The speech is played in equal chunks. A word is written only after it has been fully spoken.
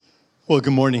Well,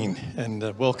 good morning and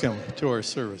welcome to our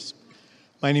service.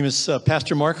 My name is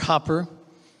Pastor Mark Hopper.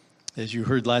 As you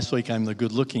heard last week, I'm the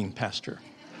good-looking pastor.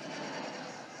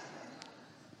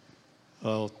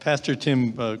 Well, Pastor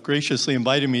Tim graciously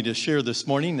invited me to share this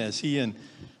morning as he and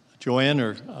Joanne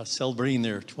are celebrating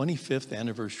their 25th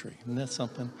anniversary. Isn't that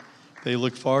something? They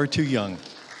look far too young,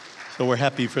 so we're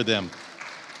happy for them.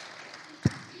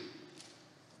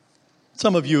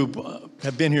 Some of you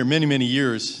have been here many, many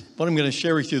years. What I'm going to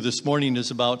share with you this morning is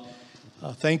about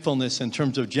thankfulness in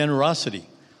terms of generosity.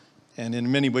 And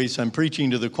in many ways, I'm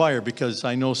preaching to the choir because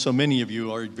I know so many of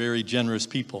you are very generous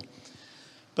people.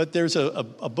 But there's a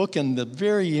book in the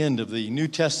very end of the New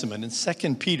Testament in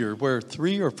 2 Peter where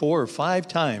 3 or 4 or 5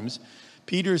 times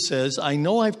Peter says, I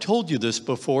know I've told you this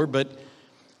before, but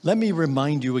let me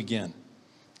remind you again.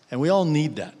 And we all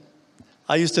need that.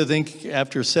 I used to think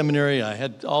after seminary I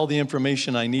had all the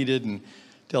information I needed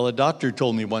until a doctor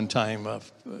told me one time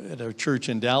at a church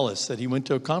in Dallas that he went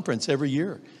to a conference every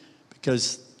year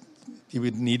because he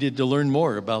needed to learn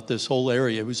more about this whole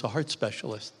area. He was a heart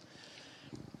specialist.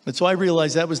 And so I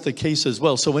realized that was the case as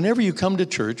well. So whenever you come to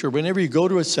church or whenever you go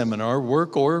to a seminar,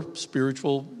 work or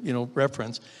spiritual,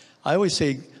 reference, I always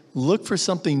say, look for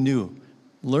something new,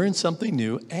 learn something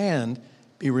new, and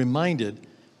be reminded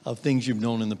of things you've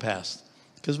known in the past.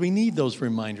 Because we need those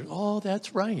reminders. Oh,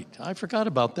 that's right. I forgot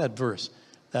about that verse,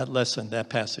 that lesson, that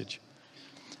passage.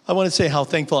 I want to say how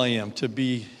thankful I am to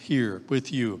be here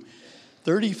with you.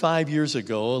 35 years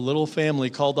ago, a little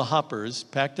family called the Hoppers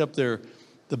packed up the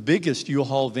biggest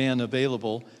U-Haul van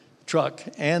available, truck,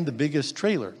 and the biggest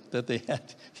trailer that they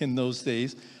had in those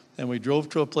days. And we drove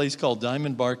to a place called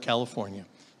Diamond Bar, California.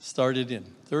 Started in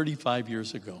 35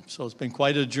 years ago. So it's been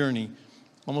quite a journey,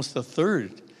 almost a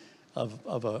third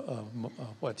of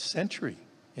a century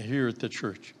here at the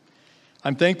church.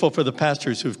 I'm thankful for the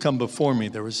pastors who've come before me.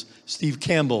 There was Steve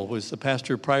Campbell, was the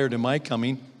pastor prior to my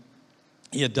coming.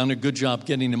 He had done a good job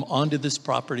getting him onto this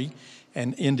property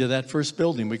and into that first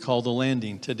building we call the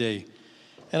Landing today.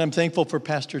 And I'm thankful for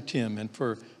Pastor Tim and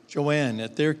for Joanne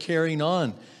that they're carrying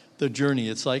on the journey.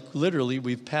 It's like literally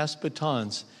we've passed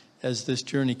batons as this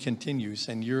journey continues,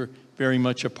 and you're very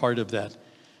much a part of that.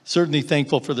 Certainly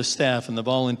thankful for the staff and the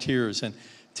volunteers. And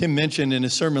Tim mentioned in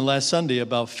his sermon last Sunday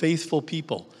about faithful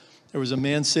people. There was a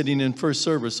man sitting in first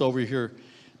service over here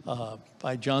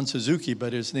by John Suzuki,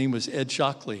 but his name was Ed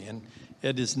Shockley, and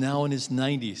Ed is now in his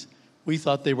 90s. We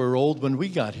thought they were old when we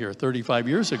got here 35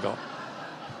 years ago.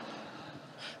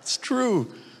 It's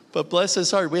true, but bless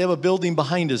his heart. We have a building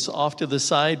behind us off to the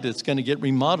side that's going to get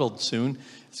remodeled soon.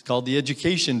 It's called the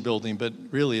Education Building, but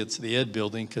really it's the Ed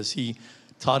Building because he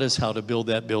taught us how to build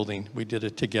that building. We did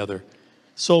it together.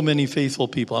 So many faithful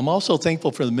people. I'm also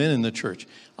thankful for the men in the church.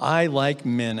 I like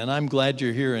men, and I'm glad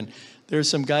you're here. And there's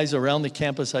some guys around the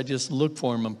campus, I just look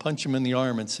for them and punch them in the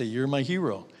arm and say, you're my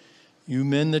hero. You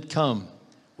men that come.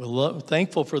 We're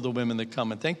thankful for the women that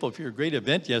come and thankful for your great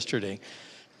event yesterday.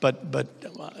 But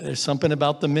there's something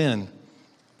about the men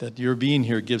that your being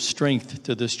here gives strength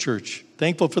to this church.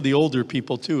 Thankful for the older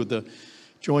people, too, the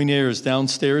joiners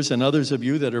downstairs and others of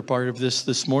you that are part of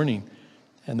this morning,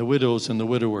 and the widows and the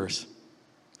widowers.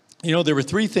 There were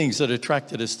 3 things that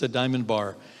attracted us to Diamond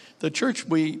Bar. The church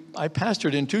I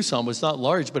pastored in Tucson was not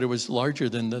large, but it was larger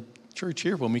than the church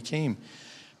here when we came.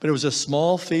 But it was a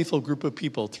small, faithful group of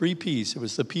people, 3 Ps. It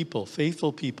was the people,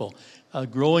 faithful people, a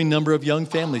growing number of young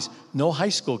families, no high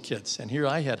school kids. And here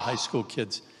I had high school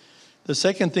kids. The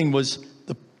second thing was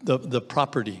the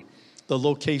property, the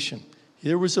location.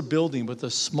 There was a building with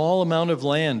a small amount of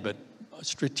land, but a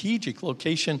strategic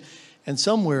location. And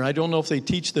somewhere, I don't know if they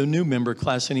teach the new member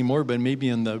class anymore, but maybe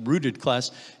in the rooted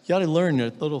class, you ought to learn a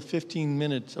little 15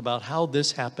 minutes about how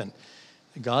this happened.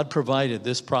 God provided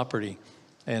this property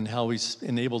and how he's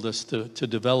enabled us to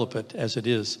develop it as it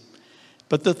is.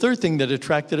 But the third thing that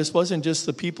attracted us wasn't just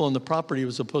the people and the property, it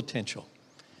was the potential.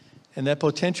 And that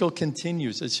potential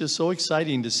continues. It's just so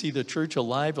exciting to see the church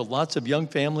alive with lots of young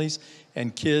families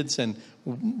and kids and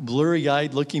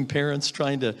blurry-eyed looking parents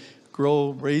trying to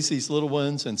raise these little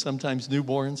ones and sometimes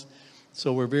newborns.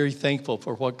 So we're very thankful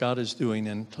for what God is doing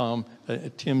and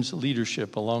Tim's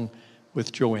leadership along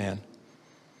with Joanne.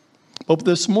 But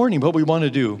this morning, what we want to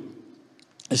do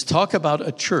is talk about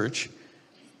a church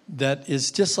that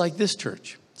is just like this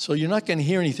church. So you're not going to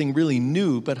hear anything really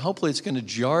new, but hopefully it's going to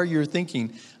jar your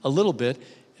thinking a little bit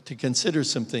to consider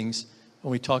some things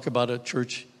when we talk about a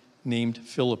church named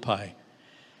Philippi.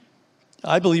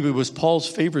 I believe it was Paul's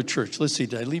favorite church. Let's see,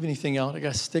 did I leave anything out? I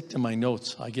got to stick to my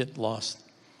notes. I get lost.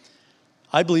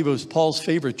 I believe it was Paul's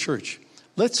favorite church.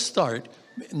 Let's start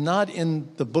not in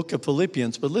the book of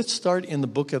Philippians, but let's start in the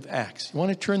book of Acts. You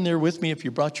want to turn there with me if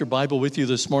you brought your Bible with you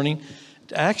this morning?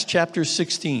 To Acts chapter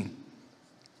 16.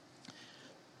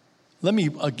 Let me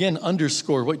again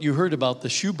underscore what you heard about the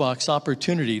shoebox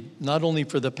opportunity, not only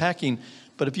for the packing,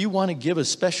 but if you want to give a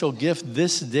special gift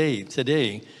this day,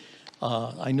 today,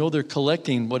 I know they're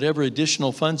collecting whatever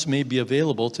additional funds may be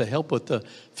available to help with the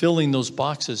filling those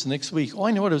boxes next week. Oh,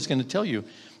 I know what I was going to tell you.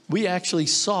 We actually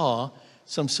saw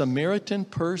some Samaritan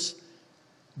Purse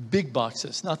big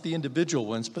boxes, not the individual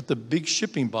ones, but the big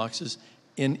shipping boxes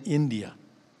in India.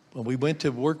 When we went to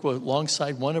work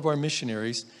alongside one of our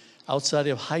missionaries outside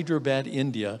of Hyderabad,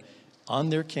 India,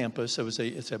 on their campus,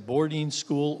 it's a boarding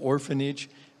school orphanage,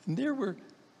 and there were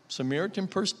Samaritan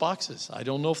Purse boxes. I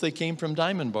don't know if they came from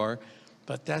Diamond Bar,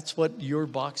 but that's what your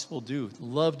box will do.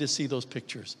 Love to see those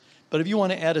pictures. But if you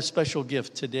want to add a special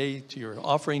gift today to your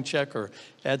offering check or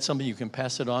add something, you can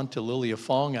pass it on to Lilia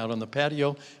Fong out on the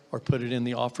patio or put it in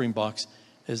the offering box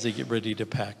as they get ready to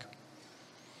pack.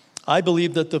 I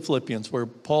believe that the Philippians were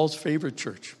Paul's favorite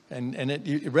church, and it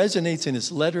resonates in his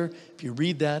letter. If you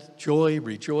read that, joy,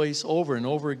 rejoice, over and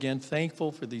over again,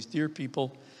 thankful for these dear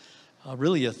people.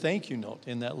 Really a thank you note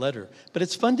in that letter. But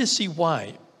it's fun to see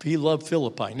why he loved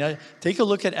Philippi. Now, take a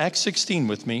look at Acts 16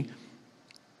 with me.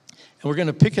 And we're going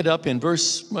to pick it up in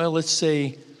verse, let's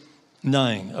say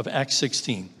 9 of Acts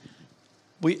 16.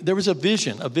 There was a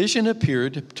vision. A vision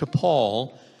appeared to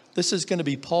Paul. This is going to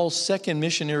be Paul's second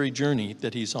missionary journey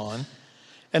that he's on.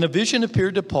 And a vision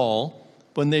appeared to Paul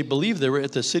when they believed they were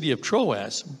at the city of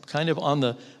Troas, kind of on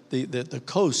the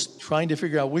coast, trying to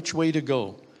figure out which way to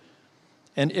go.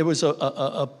 And it was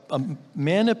a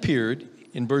man appeared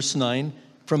in verse 9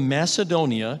 from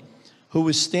Macedonia, who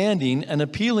was standing and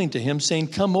appealing to him, saying,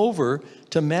 "Come over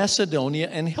to Macedonia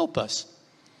and help us."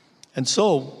 And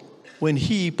so when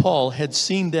Paul, had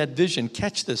seen that vision,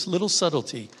 catch this little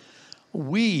subtlety,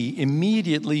 we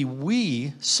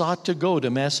immediately sought to go to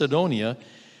Macedonia,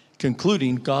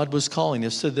 concluding God was calling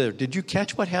us to there. Did you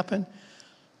catch what happened?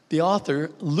 The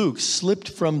author, Luke, slipped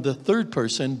from the third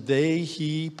person, they,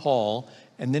 he, Paul,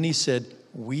 and then he said,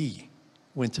 we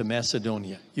went to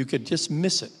Macedonia. You could just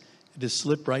miss it. It just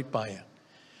slipped right by you.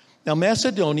 Now,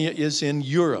 Macedonia is in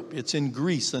Europe. It's in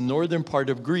Greece, the northern part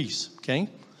of Greece, okay?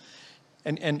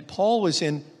 And Paul was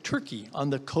in Turkey, on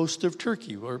the coast of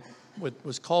Turkey, or what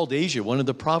was called Asia, one of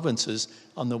the provinces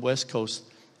on the west coast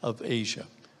of Asia,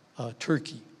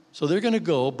 Turkey. So they're going to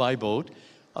go by boat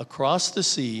across the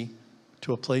sea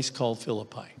to a place called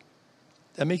Philippi.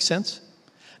 That makes sense?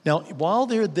 Now, while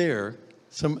they're there,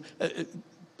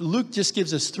 Luke just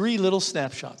gives us 3 little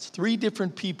snapshots. 3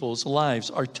 different people's lives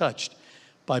are touched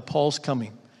by Paul's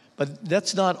coming. But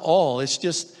that's not all. It's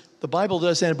just the Bible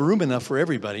doesn't have room enough for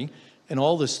everybody and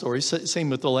all the stories. Same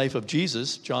with the life of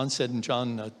Jesus. John said in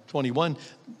John 21,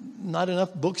 not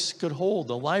enough books could hold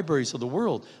the libraries of the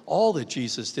world, all that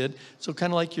Jesus did. So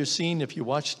kind of like you're seeing if you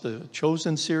watch the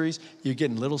Chosen series, you're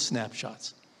getting little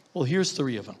snapshots. Well, here's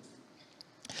 3 of them.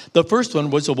 The first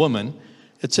one was a woman.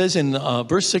 It says in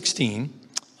verse 16,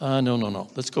 no.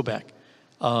 Let's go back.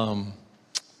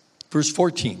 Verse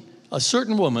 14. A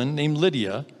certain woman named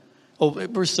Lydia,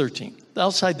 verse 13.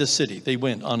 Outside the city, they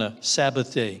went on a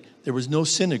Sabbath day. There was no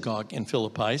synagogue in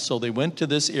Philippi, so they went to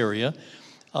this area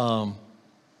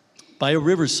by a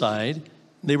riverside.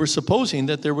 They were supposing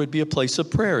that there would be a place of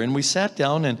prayer. And we sat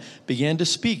down and began to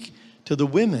speak to the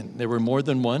women. There were more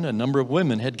than one. A number of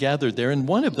women had gathered there. And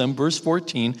one of them, verse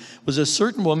 14, was a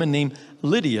certain woman named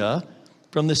Lydia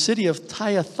from the city of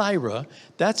Thyatira.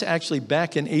 That's actually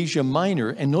back in Asia Minor.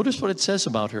 And notice what it says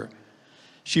about her.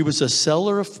 She was a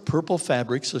seller of purple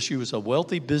fabric, so she was a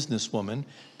wealthy businesswoman.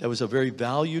 That was a very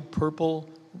valued purple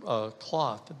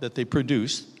cloth that they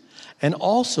produced. And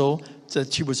also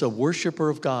that she was a worshiper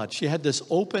of God. She had this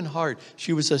open heart.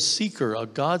 She was a seeker, a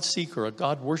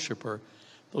God worshiper,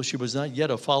 though she was not yet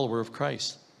a follower of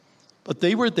Christ. But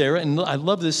they were there, and I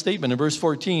love this statement in verse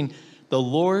 14, the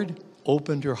Lord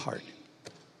opened her heart.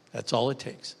 That's all it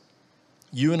takes.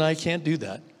 You and I can't do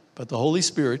that, but the Holy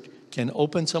Spirit can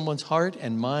open someone's heart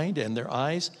and mind and their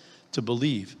eyes to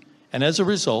believe. And as a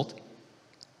result,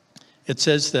 it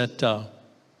says that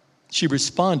she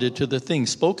responded to the things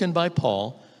spoken by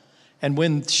Paul. And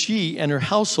when she and her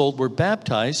household were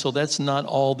baptized, so that's not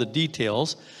all the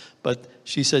details, but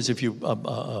she says, if you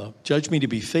judge me to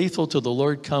be faithful to the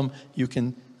Lord, come, you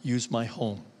can use my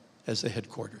home as the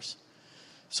headquarters.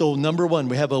 So number 1,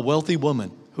 we have a wealthy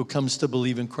woman who comes to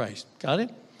believe in Christ. Got it?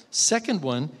 Second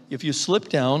one, if you slip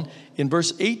down in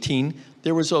verse 18,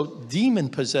 there was a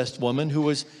demon-possessed woman who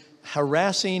was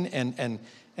harassing and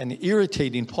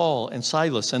irritating Paul and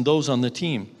Silas and those on the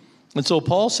team. And so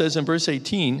Paul says in verse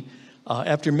 18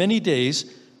 After many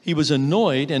days, he was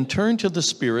annoyed and turned to the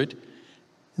spirit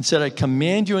and said, I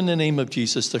command you in the name of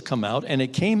Jesus to come out. And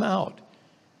it came out.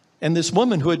 And this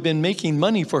woman who had been making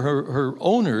money for her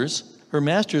owners, her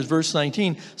masters, verse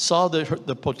 19, saw that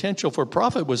the potential for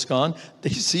profit was gone.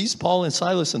 They seized Paul and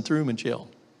Silas and threw them in jail.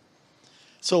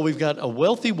 So we've got a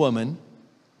wealthy woman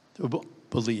who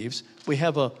believes. We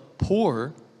have a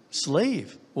poor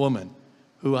slave woman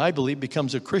who I believe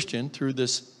becomes a Christian through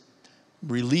this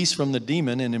release from the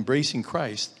demon and embracing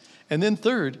Christ. And then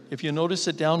third, if you notice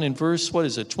it down in verse,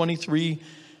 23,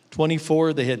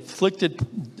 24, they had inflicted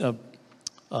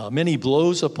many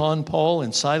blows upon Paul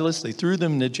and Silas. They threw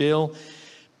them into jail.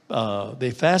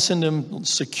 They fastened them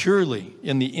securely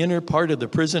in the inner part of the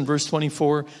prison, verse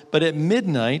 24. But at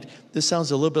midnight, this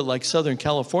sounds a little bit like Southern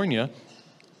California,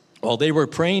 while they were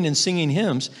praying and singing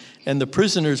hymns, and the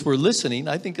prisoners were listening.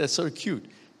 I think that's so cute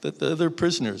that the other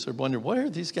prisoners are wondering, what are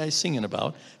these guys singing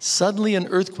about? Suddenly an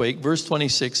earthquake, verse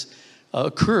 26,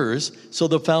 occurs. So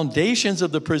the foundations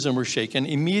of the prison were shaken.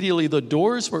 Immediately the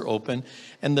doors were open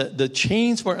and the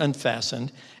chains were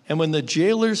unfastened. And when the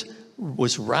jailers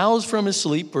was roused from his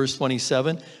sleep, verse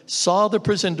 27, saw the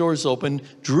prison doors open,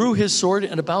 drew his sword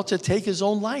and about to take his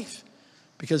own life.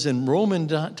 Because in Roman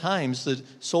times, the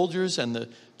soldiers and the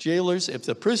jailers, if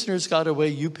the prisoners got away,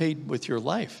 you paid with your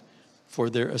life for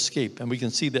their escape. And we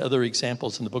can see the other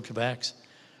examples in the book of Acts.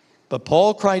 But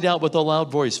Paul cried out with a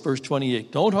loud voice, verse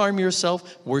 28, don't harm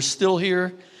yourself. We're still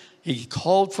here. He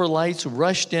called for lights,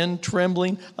 rushed in,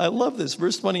 trembling. I love this.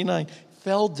 Verse 29,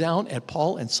 fell down at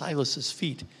Paul and Silas's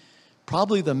feet.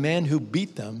 Probably the man who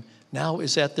beat them now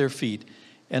is at their feet.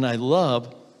 And I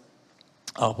love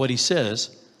what he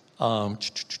says.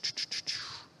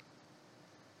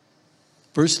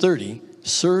 Verse 30,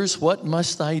 sirs, what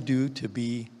must I do to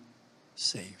be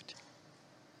saved?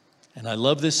 And I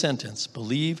love this sentence,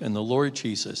 believe in the Lord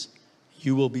Jesus,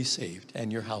 you will be saved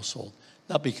and your household.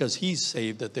 Not because he's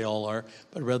saved that they all are,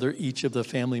 but rather each of the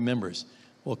family members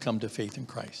will come to faith in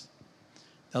Christ.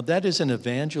 Now that is an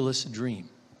evangelist's dream.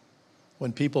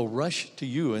 When people rush to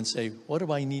you and say, what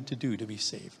do I need to do to be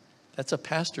saved? That's a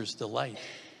pastor's delight.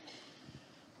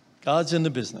 God's in the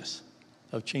business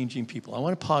of changing people. I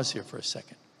want to pause here for a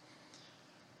second.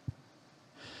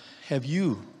 Have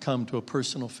you come to a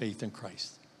personal faith in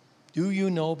Christ? Do you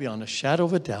know beyond a shadow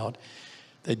of a doubt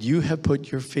that you have put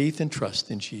your faith and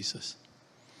trust in Jesus?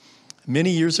 Many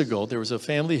years ago, there was a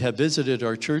family who had visited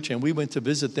our church, and we went to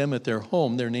visit them at their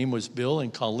home. Their name was Bill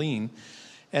and Colleen,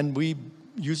 and we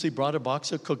usually brought a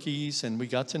box of cookies, and we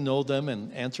got to know them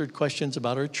and answered questions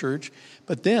about our church.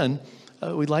 But then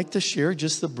we'd like to share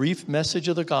just the brief message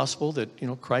of the gospel that,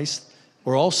 Christ,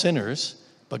 we're all sinners,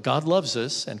 but God loves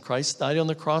us, and Christ died on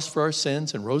the cross for our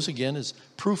sins and rose again as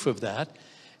proof of that.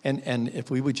 And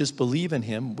if we would just believe in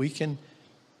him,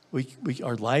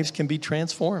 our lives can be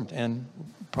transformed and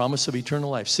promise of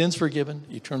eternal life. Sins forgiven,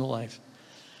 eternal life.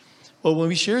 Well, when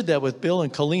we shared that with Bill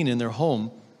and Colleen in their home,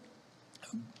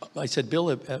 I said, Bill,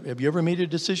 have you ever made a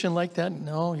decision like that?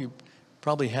 No, you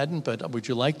probably hadn't, but would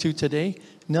you like to today?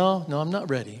 No, I'm not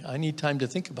ready. I need time to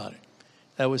think about it.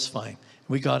 That was fine.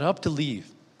 We got up to leave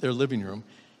their living room,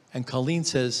 and Colleen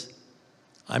says,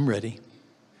 I'm ready.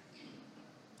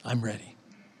 I'm ready.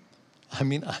 I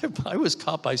mean, I was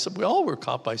caught by, we all were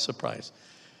caught by surprise.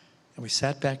 And we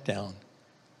sat back down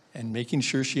and making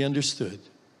sure she understood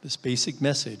this basic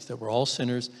message that we're all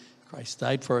sinners. Christ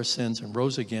died for our sins and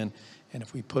rose again. And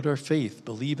if we put our faith,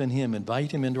 believe in him,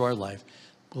 invite him into our life,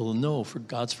 we'll know for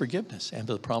God's forgiveness and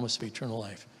the promise of eternal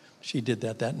life. She did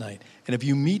that night. And if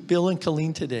you meet Bill and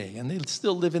Colleen today, and they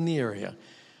still live in the area,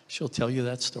 she'll tell you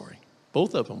that story.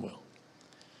 Both of them will.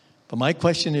 But my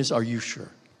question is, are you sure?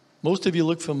 Most of you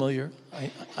look familiar.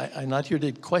 I'm not here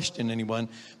to question anyone,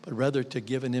 but rather to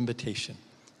give an invitation.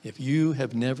 If you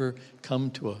have never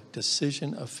come to a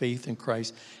decision of faith in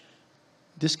Christ,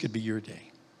 this could be your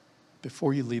day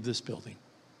before you leave this building.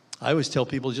 I always tell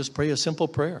people, just pray a simple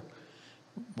prayer.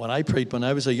 When I prayed when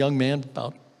I was a young man,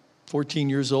 about 14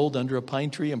 years old, under a pine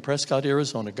tree in Prescott,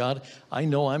 Arizona, God, I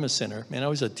know I'm a sinner. Man, I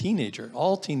was a teenager.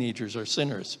 All teenagers are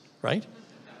sinners, right?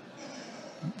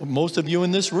 Most of you in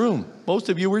this room, most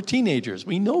of you were teenagers.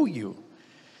 We know you.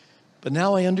 But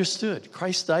now I understood.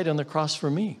 Christ died on the cross for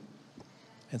me.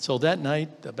 And so that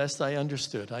night, the best I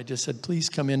understood, I just said, please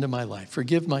come into my life.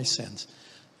 Forgive my sins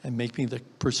and make me the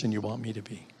person you want me to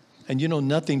be. And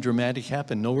nothing dramatic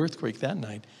happened. No earthquake that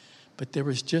night. But there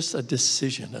was just a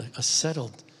decision, a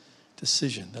settled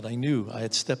decision that I knew I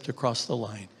had stepped across the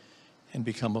line and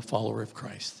become a follower of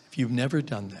Christ. If you've never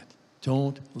done that,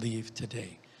 don't leave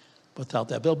today without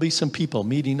that. There'll be some people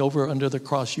meeting over under the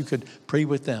cross. You could pray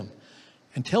with them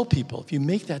And tell people, if you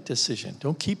make that decision,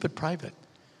 don't keep it private.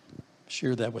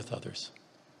 Share that with others.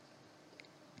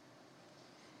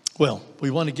 Well,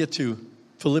 we want to get to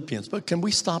Philippians, but can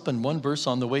we stop in one verse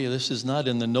on the way? This is not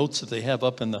in the notes that they have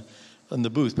up in the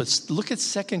booth, but look at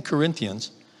 2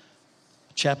 Corinthians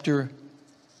chapter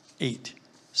 8.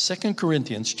 2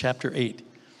 Corinthians chapter 8.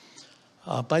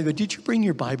 By the way, did you bring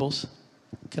your Bibles?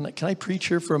 Can I preach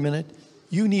here for a minute?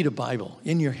 You need a Bible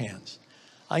in your hands.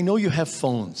 I know you have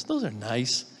phones. Those are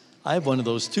nice. I have one of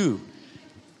those too.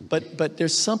 But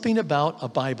there's something about a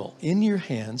Bible in your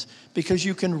hands because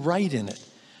you can write in it.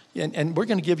 And we're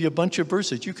going to give you a bunch of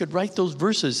verses. You could write those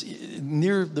verses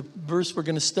near the verse we're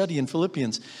going to study in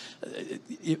Philippians.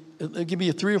 I'll give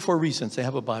you 3 or 4 reasons to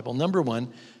have a Bible. Number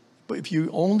one, if you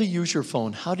only use your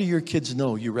phone, how do your kids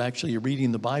know you're actually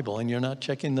reading the Bible and you're not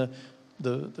checking the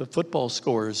football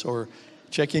scores or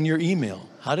checking your email?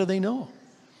 How do they know?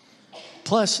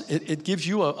 Plus, it gives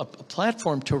you a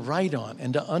platform to write on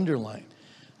and to underline.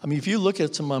 I mean, if you look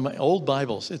at some of my old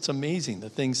Bibles, it's amazing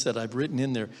the things that I've written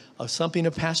in there, something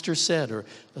a pastor said or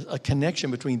a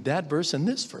connection between that verse and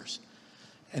this verse.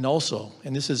 And also,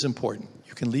 and this is important,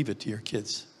 you can leave it to your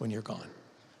kids when you're gone.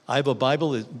 I have a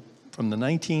Bible from the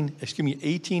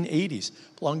 1880s,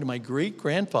 belonged to my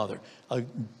great-grandfather, a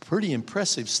pretty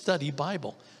impressive study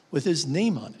Bible with his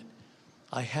name on it.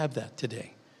 I have that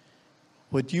today.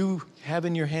 What you have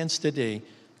in your hands today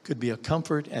could be a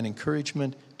comfort and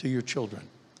encouragement to your children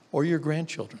or your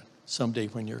grandchildren someday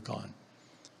when you're gone.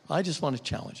 I just want to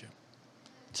challenge you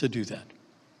to do that.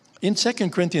 In 2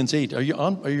 Corinthians 8, are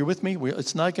you with me?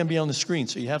 It's not going to be on the screen,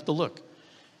 so you have to look.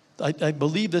 I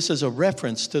believe this is a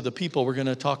reference to the people we're going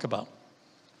to talk about.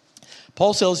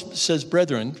 Paul says,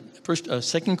 brethren,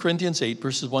 2 Corinthians 8,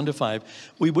 verses 1 to 5,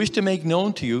 we wish to make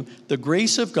known to you the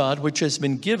grace of God which has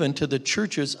been given to the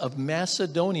churches of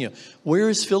Macedonia. Where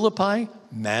is Philippi?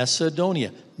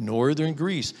 Macedonia, northern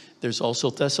Greece. There's also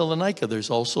Thessalonica. There's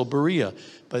also Berea.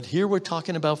 But here we're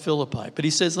talking about Philippi. But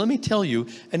he says, let me tell you,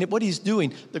 and what he's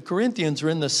doing, the Corinthians are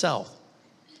in the south.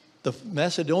 The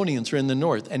Macedonians are in the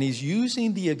north. And he's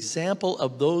using the example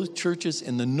of those churches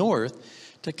in the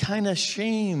north to kind of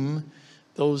shame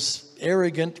those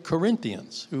arrogant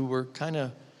Corinthians who were kind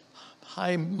of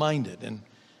high-minded and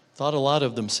thought a lot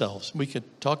of themselves. We could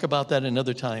talk about that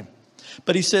another time.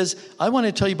 But he says, I want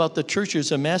to tell you about the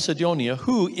churches of Macedonia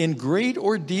who, in great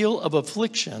ordeal of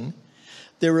affliction,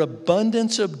 their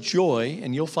abundance of joy,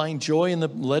 and you'll find joy in the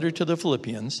letter to the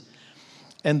Philippians,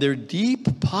 and their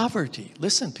deep poverty.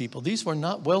 Listen, people, these were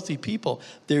not wealthy people.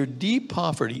 Their deep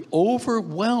poverty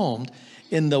overwhelmed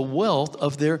in the wealth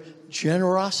of their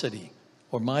generosity,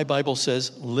 or my Bible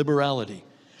says liberality.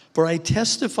 For I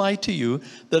testify to you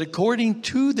that according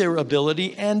to their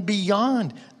ability and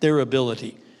beyond their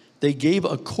ability, they gave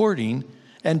according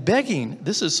and begging.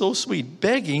 This is so sweet.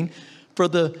 Begging for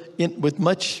with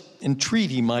much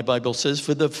entreaty, my Bible says,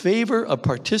 for the favor of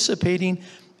participating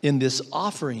in this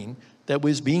offering that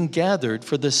was being gathered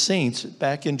for the saints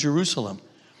back in Jerusalem.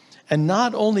 And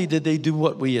not only did they do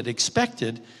what we had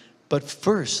expected, but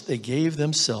first they gave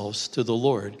themselves to the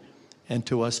Lord and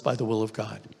to us by the will of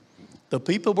God. The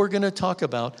people we're going to talk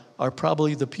about are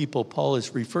probably the people Paul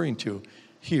is referring to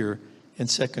here in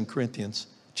 2 Corinthians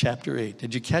chapter 8.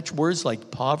 Did you catch words like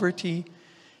poverty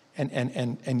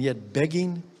and yet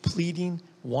begging, pleading,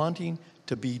 wanting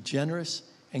to be generous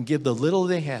and give the little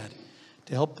they had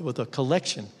to help with a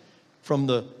collection from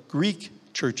the Greek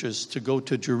churches to go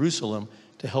to Jerusalem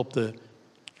to help the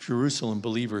Jerusalem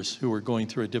believers who were going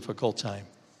through a difficult time.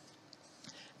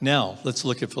 Now, let's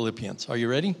look at Philippians. Are you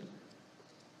ready?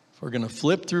 We're going to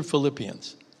flip through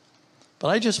Philippians. But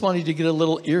I just wanted to get a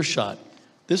little earshot.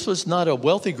 This was not a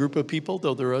wealthy group of people,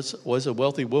 though there was a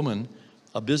wealthy woman,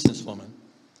 a businesswoman.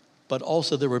 But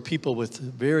also there were people with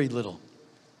very little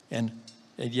and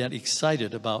yet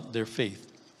excited about their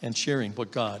faith and sharing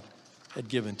what God had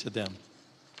given to them.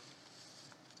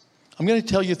 I'm going to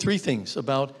tell you 3 things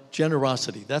about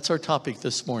generosity. That's our topic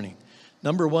this morning.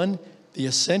 Number 1, the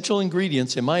essential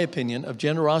ingredients, in my opinion, of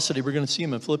generosity, we're going to see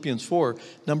them in Philippians 4.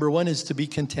 Number 1 is to be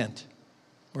content.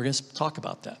 We're going to talk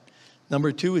about that.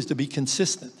 Number 2 is to be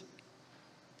consistent.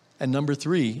 And number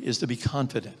 3 is to be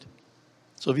confident.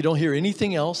 So if you don't hear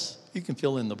anything else, you can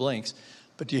fill in the blanks.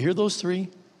 But do you hear those 3?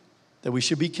 That we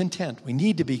should be content. We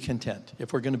need to be content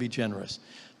if we're going to be generous.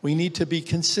 We need to be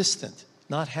consistent,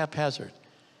 not haphazard.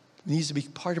 It needs to be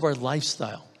part of our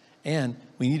lifestyle. And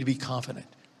we need to be confident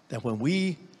that when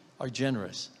we are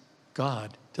generous,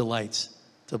 God delights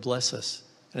to bless us.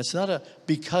 And it's not a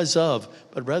because of,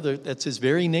 but rather that's his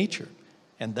very nature.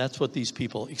 And that's what these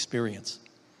people experience.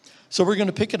 So we're going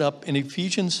to pick it up in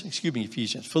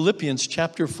Philippians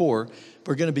chapter 4.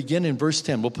 We're going to begin in verse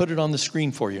 10. We'll put it on the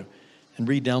screen for you and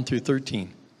read down through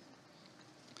 13.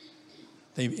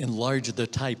 They enlarged the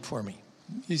type for me.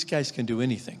 These guys can do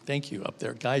anything. Thank you up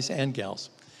there, guys and gals.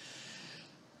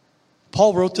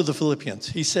 Paul wrote to the Philippians.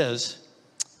 He says,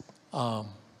 I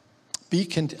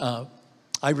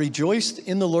rejoiced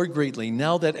in the Lord greatly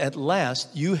now that at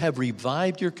last you have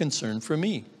revived your concern for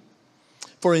me.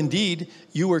 For indeed,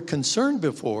 you were concerned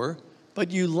before, but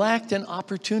you lacked an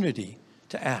opportunity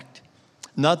to act.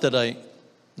 Not that I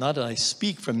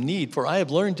speak from need, for I have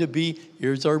learned to be,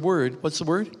 here's our word. What's the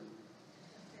word?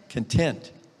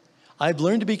 Content. I've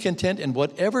learned to be content in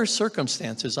whatever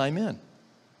circumstances I'm in.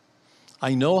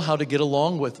 I know how to get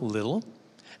along with little,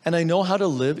 and I know how to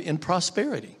live in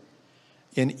prosperity.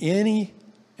 In any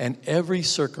and every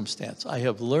circumstance, I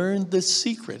have learned the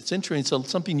secret. It's interesting, so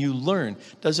something you learn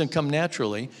doesn't come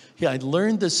naturally. I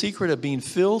learned the secret of being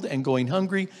filled and going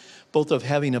hungry, both of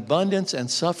having abundance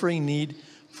and suffering need,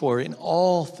 for in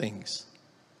all things,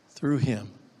 through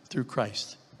him, through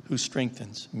Christ, who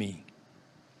strengthens me.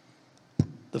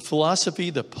 The philosophy,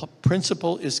 the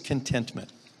principle is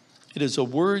contentment. It is a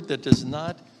word that does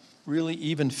not really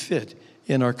even fit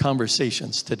in our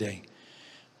conversations today.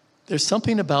 There's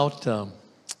something about,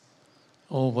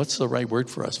 what's the right word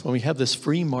for us? When we have this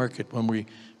free market, when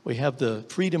we have the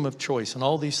freedom of choice and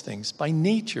all these things, by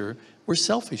nature, we're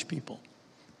selfish people.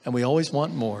 And we always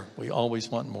want more. We always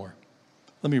want more.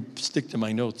 Let me stick to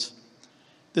my notes.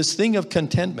 This thing of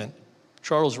contentment,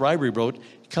 Charles Ryrie wrote,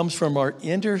 comes from our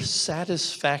inner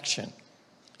satisfaction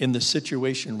in the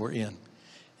situation we're in.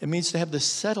 It means to have the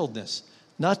settledness,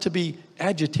 not to be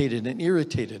agitated and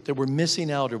irritated that we're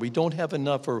missing out or we don't have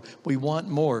enough or we want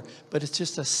more, but it's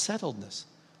just a settledness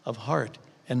of heart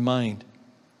and mind.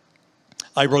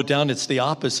 I wrote down it's the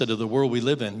opposite of the world we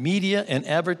live in. Media and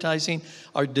advertising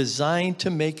are designed to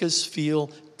make us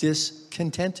feel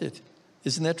discontented.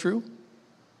 Isn't that true?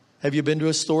 Have you been to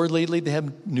a store lately? They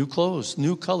have new clothes,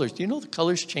 new colors. Do you know the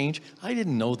colors change? I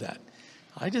didn't know that.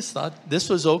 I just thought this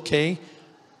was okay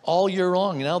all year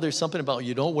long. Now there's something about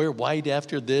you don't wear white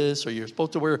after this, or you're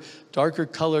supposed to wear darker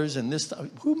colors and this.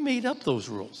 Who made up those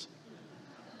rules?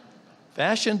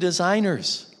 Fashion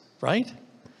designers, right?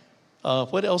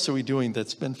 What else are we doing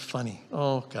that's been funny?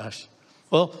 Oh, gosh.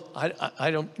 Well,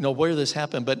 I don't know where this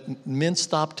happened, but men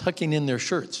stopped tucking in their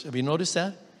shirts. Have you noticed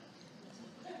that?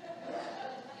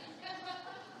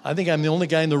 I think I'm the only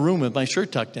guy in the room with my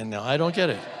shirt tucked in now. I don't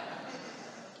get it.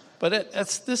 But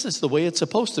this is the way it's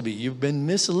supposed to be. You've been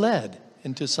misled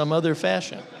into some other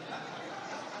fashion.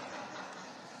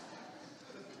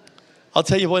 I'll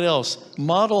tell you what else.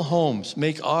 Model homes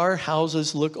make our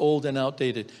houses look old and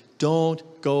outdated. Don't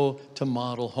go to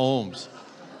model homes.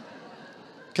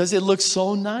 Because it looks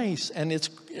so nice and it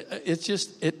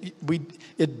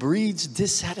breeds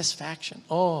dissatisfaction.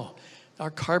 Oh,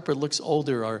 our carpet looks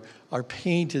older, our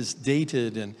paint is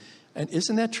dated, and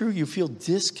isn't that true? You feel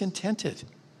discontented.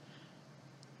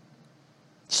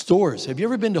 Stores. Have you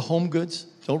ever been to Home Goods?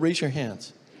 Don't raise your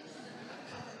hands.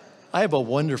 I have a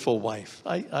wonderful wife.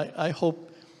 I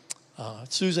hope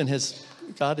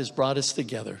God has brought us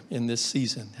together in this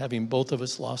season, having both of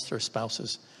us lost our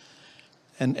spouses.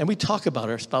 And we talk about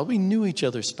our spouse. We knew each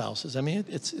other's spouses. I mean,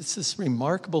 it's this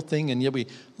remarkable thing, and yet we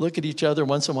look at each other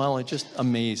once in a while and just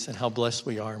amazed at how blessed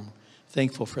we are. I'm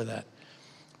thankful for that.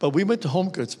 But we went to Home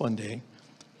Goods one day.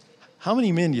 How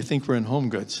many men do you think were in Home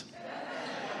Goods?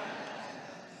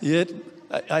 Yet,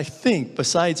 I think,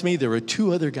 besides me, there were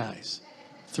 2 other guys.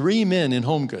 3 men in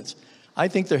Home Goods. I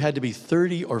think there had to be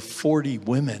 30 or 40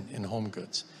 women in Home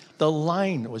Goods. The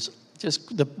line was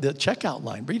just, the checkout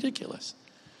line, ridiculous.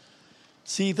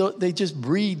 See, they just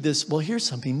breed this, well, here's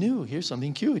something new. Here's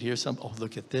something cute. Here's some, oh,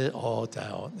 look at this. Oh,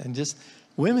 down. And just,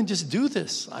 women just do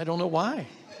this. I don't know why.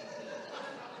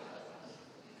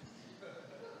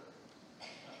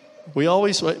 We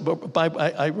always,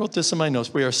 I wrote this in my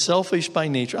notes. We are selfish by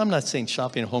nature. I'm not saying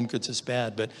shopping at Home Goods is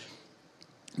bad, but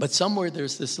somewhere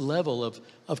there's this level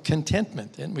of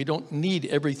contentment, and we don't need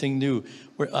everything new.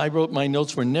 Where I wrote my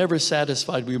notes, we're never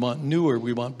satisfied. We want newer,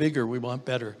 we want bigger, we want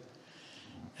better.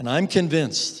 And I'm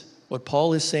convinced what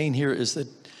Paul is saying here is that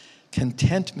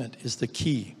contentment is the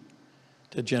key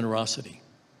to generosity,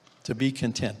 to be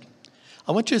content.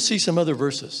 I want you to see some other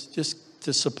verses just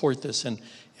to support this. And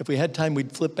if we had time,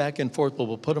 we'd flip back and forth, but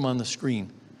we'll put them on the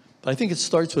screen. But I think it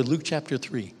starts with Luke chapter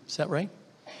 3. Is that right?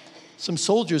 Some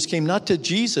soldiers came not to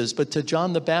Jesus, but to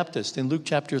John the Baptist in Luke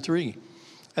chapter 3.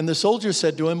 And the soldiers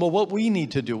said to him, well, what we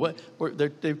need to do,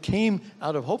 they came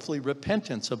out of hopefully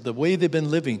repentance of the way they've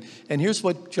been living. And here's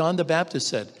what John the Baptist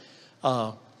said.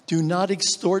 Do not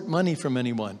extort money from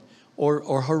anyone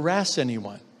or harass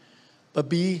anyone, but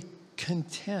be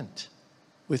content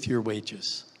with your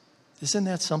wages. Isn't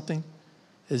that something?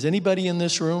 Has anybody in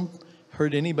this room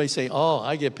heard anybody say, oh,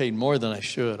 I get paid more than I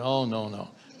should? Oh, no.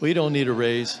 We don't need a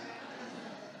raise.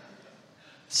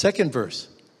 Second verse.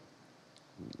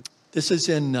 This is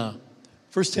in 1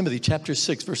 Timothy chapter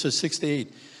 6, verses 6 to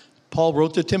 8. Paul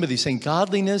wrote to Timothy saying,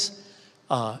 godliness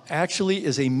actually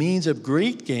is a means of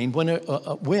great gain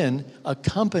when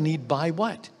accompanied by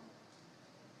what?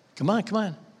 Come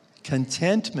on.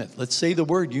 Contentment. Let's say the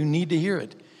word. You need to hear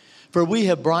it. For we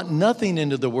have brought nothing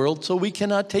into the world, so we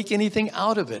cannot take anything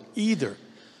out of it either.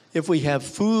 If we have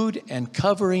food and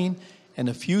covering and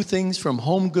a few things from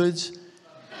home goods,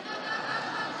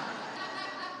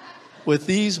 with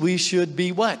these we should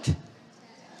be what?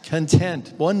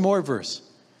 Content. One more verse.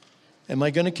 Am I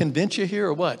going to convince you here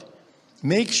or what?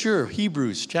 Make sure,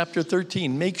 Hebrews chapter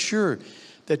 13, make sure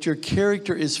that your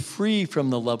character is free from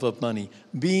the love of money,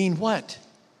 being what?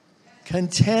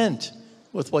 Content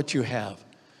with what you have.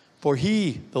 For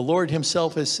he, the Lord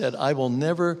himself, has said, I will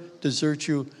never desert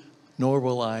you, nor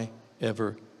will I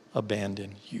ever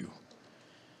abandon you.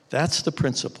 That's the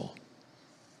principle.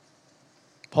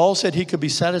 Paul said he could be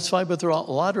satisfied with a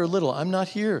lot or little. I'm not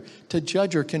here to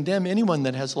judge or condemn anyone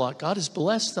that has a lot. God has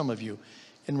blessed some of you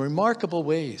in remarkable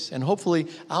ways. And hopefully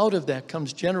out of that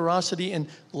comes generosity in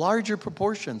larger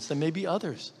proportions than maybe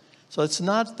others. So it's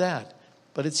not that,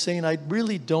 but it's saying I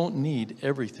really don't need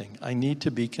everything. I need to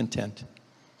be content.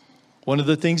 One of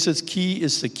the things that's key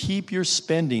is to keep your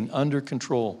spending under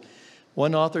control.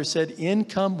 One author said,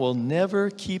 income will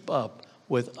never keep up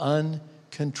with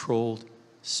uncontrolled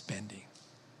spending.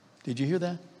 Did you hear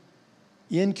that?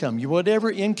 Income, whatever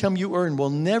income you earn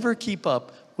will never keep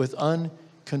up with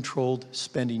uncontrolled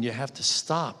spending. You have to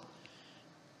stop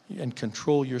and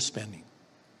control your spending.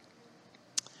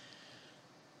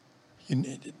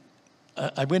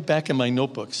 I went back in my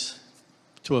notebooks.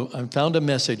 I found a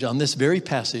message on this very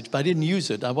passage, but I didn't use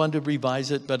it. I wanted to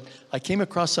revise it, but I came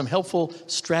across some helpful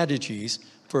strategies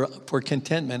for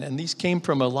contentment, and these came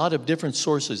from a lot of different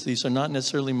sources. These are not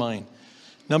necessarily mine.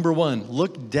 Number one,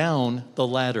 look down the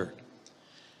ladder.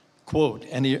 Quote,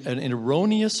 an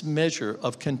erroneous measure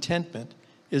of contentment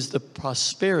is the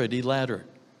prosperity ladder.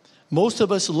 Most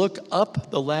of us look up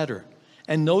the ladder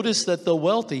and notice that the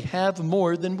wealthy have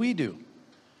more than we do.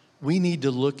 We need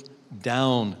to look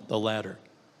down the ladder.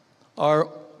 Our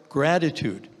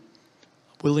gratitude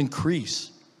will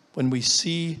increase when we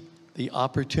see the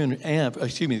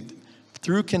opportunity,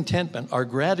 through contentment, our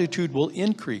gratitude will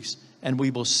increase and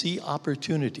we will see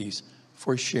opportunities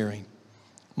for sharing.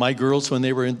 My girls, when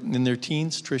they were in their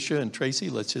teens, Tricia and Tracy,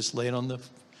 let's just lay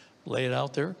it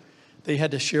out there, they had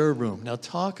to share a room. Now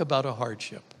talk about a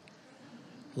hardship.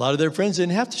 A lot of their friends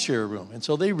didn't have to share a room, and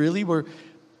so they really were,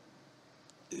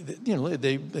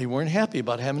 they weren't happy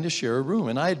about having to share a room.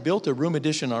 And I had built a room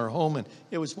addition in our home, and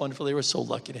it was wonderful. They were so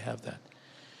lucky to have that.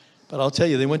 But I'll tell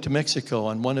you, they went to Mexico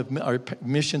on one of our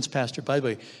missions pastor. By the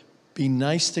way, be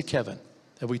nice to Kevin.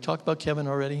 Have we talked about Kevin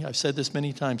already? I've said this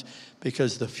many times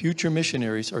because the future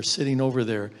missionaries are sitting over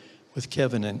there with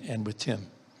Kevin and with Tim.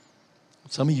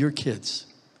 Some of your kids,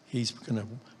 he's going to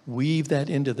weave that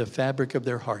into the fabric of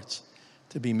their hearts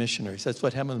to be missionaries. That's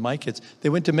what happened with my kids. They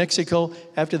went to Mexico.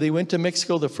 After they went to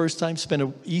Mexico the first time, spent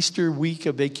an Easter week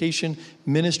of vacation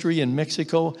ministry in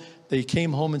Mexico, they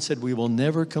came home and said, we will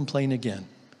never complain again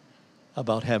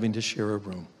about having to share a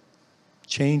room.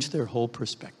 Changed their whole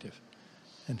perspective.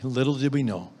 And little did we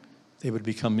know, they would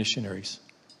become missionaries,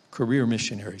 career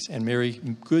missionaries, and marry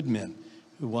good men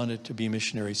who wanted to be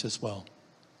missionaries as well.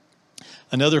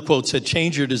 Another quote said,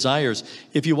 change your desires.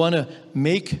 If you want to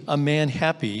make a man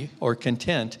happy or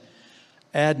content,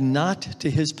 add not to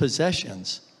his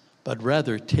possessions, but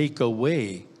rather take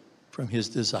away from his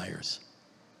desires.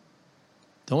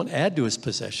 Don't add to his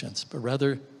possessions, but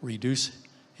rather reduce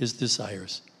his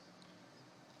desires.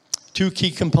 Two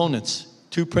key components,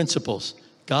 two principles.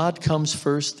 God comes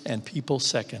first and people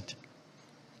second.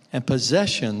 And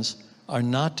possessions are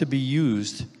not to be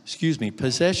used,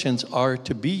 possessions are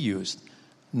to be used,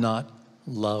 not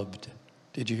loved.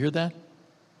 Did you hear that?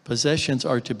 Possessions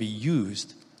are to be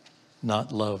used,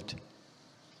 not loved.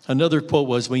 Another quote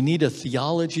was, we need a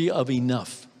theology of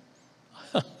enough.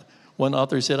 One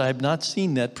author said, I have not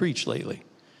seen that preached lately.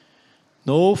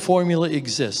 No formula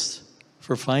exists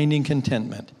for finding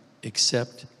contentment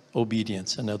except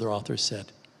obedience, another author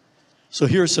said. So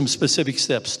here are some specific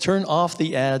steps. Turn off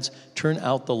the ads, turn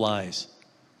out the lies.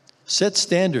 Set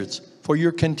standards for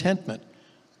your contentment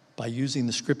by using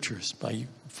the scriptures, by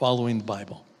following the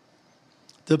Bible.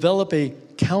 Develop a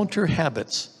counter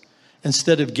habits.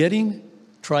 Instead of getting,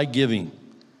 try giving.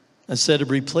 Instead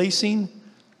of replacing,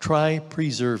 try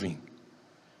preserving.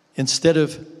 Instead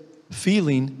of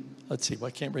feeling, I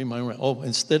can't read my own. Oh,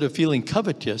 instead of feeling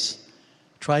covetous,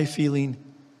 try feeling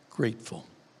grateful.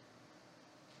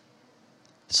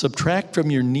 Subtract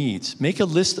from your needs. Make a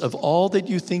list of all that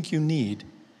you think you need,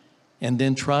 and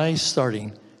then try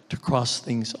starting to cross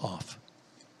things off.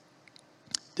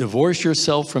 Divorce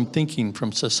yourself from thinking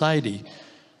from society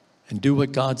and do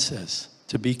what God says,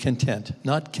 to be content.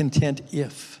 Not content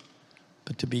if,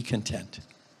 but to be content.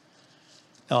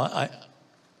 Now,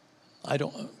 I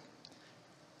don't.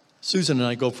 Susan and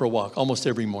I go for a walk almost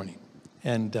every morning.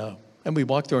 And we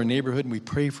walk through our neighborhood and we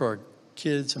pray for our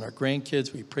kids and our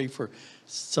grandkids. We pray for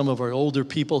some of our older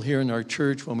people here in our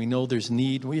church when we know there's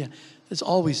need. There's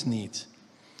always needs.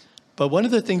 But one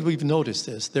of the things we've noticed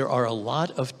is there are a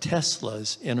lot of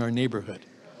Teslas in our neighborhood.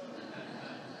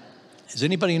 Does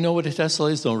anybody know what a Tesla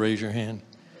is? Don't raise your hand.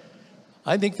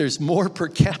 I think there's more per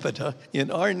capita in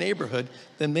our neighborhood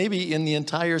than maybe in the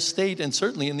entire state and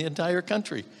certainly in the entire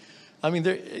country. I mean,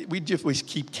 we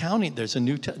keep counting. There's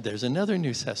another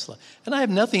new Tesla. And I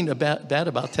have nothing bad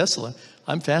about Tesla.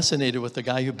 I'm fascinated with the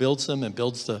guy who builds them and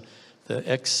builds the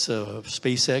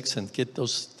SpaceX and get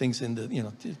those things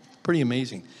in pretty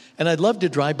amazing. And I'd love to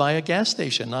drive by a gas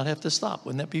station, not have to stop.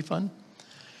 Wouldn't that be fun?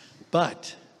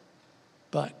 But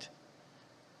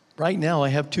right now I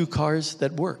have 2 cars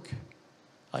that work.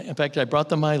 In fact, I brought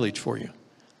the mileage for you.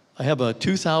 I have a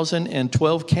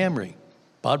 2012 Camry,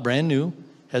 bought brand new,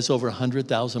 has over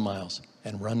 100,000 miles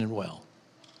and running well.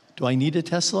 Do I need a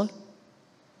Tesla?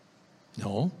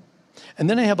 No. And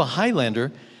then I have a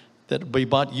Highlander that we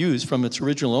bought used from its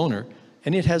original owner,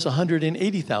 and it has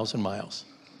 180,000 miles,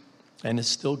 and it's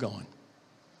still going.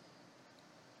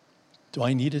 Do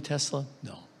I need a Tesla?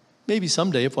 No. Maybe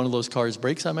someday if one of those cars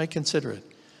breaks, I might consider it.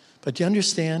 But do you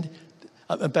understand?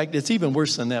 In fact, it's even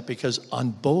worse than that, because on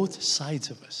both sides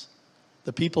of us,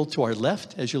 the people to our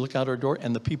left, as you look out our door,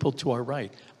 and the people to our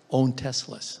right own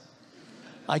Teslas.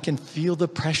 I can feel the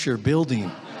pressure building.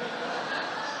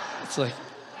 It's like,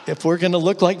 if we're going to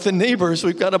look like the neighbors,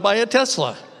 we've got to buy a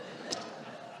Tesla.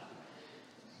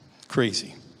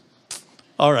 Crazy.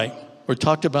 All right, we're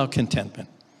talked about contentment.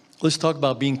 Let's talk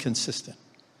about being consistent.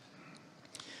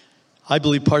 I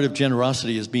believe part of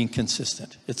generosity is being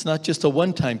consistent. It's not just a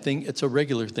one-time thing, it's a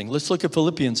regular thing. Let's look at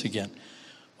Philippians again.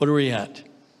 What are we at?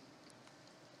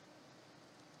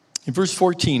 In verse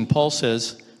 14, Paul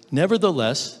says,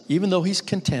 nevertheless, even though he's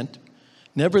content,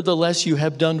 nevertheless you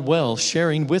have done well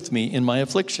sharing with me in my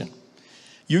affliction.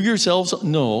 You yourselves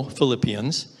know,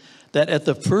 Philippians, that at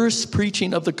the first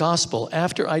preaching of the gospel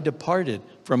after I departed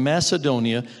from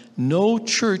Macedonia, no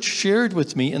church shared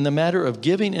with me in the matter of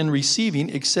giving and receiving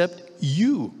except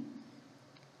you.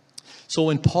 So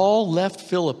when Paul left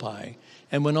Philippi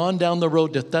and went on down the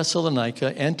road to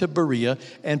Thessalonica and to Berea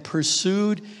and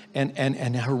pursued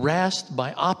and harassed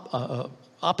by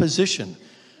opposition,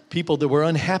 people that were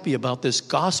unhappy about this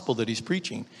gospel that he's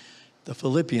preaching, the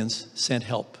Philippians sent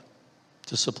help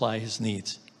to supply his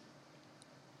needs.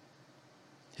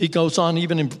 He goes on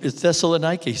even in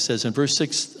Thessalonica, he says in verse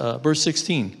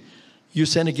 16, you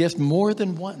sent a gift more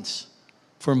than once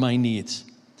for my needs.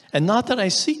 And not that I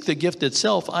seek the gift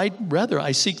itself, rather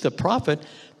I seek the profit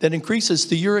that increases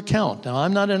to your account. Now,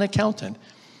 I'm not an accountant,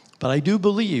 but I do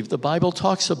believe the Bible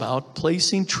talks about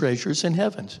placing treasures in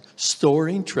heaven,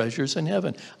 storing treasures in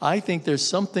heaven. I think there's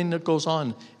something that goes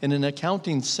on in an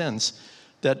accounting sense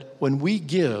that when we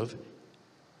give,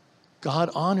 God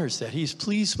honors that. He's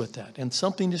pleased with that. And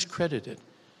something is credited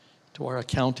to our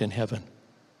account in heaven.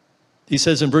 He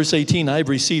says in verse 18, I've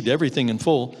received everything in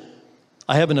full.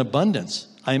 I have an abundance.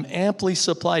 I am amply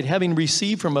supplied, having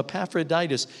received from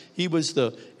Epaphroditus. He was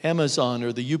the Amazon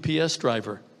or the UPS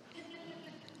driver.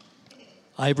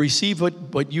 I have received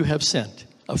what you have sent,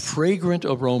 a fragrant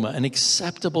aroma, an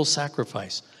acceptable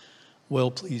sacrifice,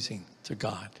 well-pleasing to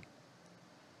God.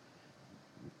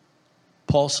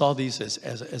 Paul saw these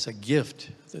as a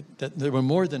gift. That they were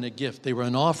more than a gift. They were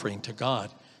an offering to God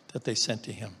that they sent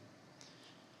to him.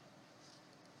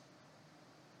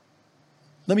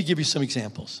 Let me give you some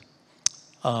examples.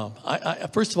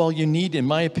 First of all, you need, in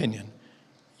my opinion,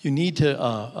 you need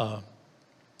to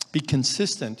be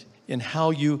consistent in how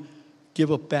you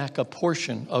give back a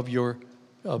portion of your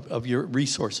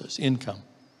resources, income.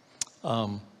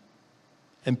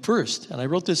 And first, and I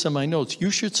wrote this in my notes,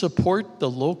 you should support the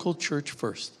local church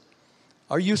first.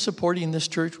 Are you supporting this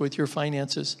church with your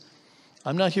finances?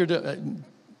 I'm not here to,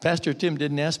 Pastor Tim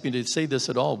didn't ask me to say this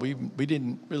at all. We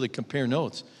didn't really compare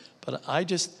notes. But I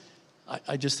just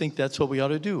think that's what we ought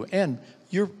to do. And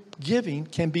your giving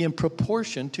can be in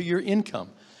proportion to your income.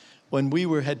 When we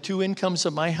had 2 incomes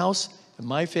at my house, In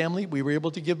my family, we were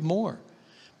able to give more.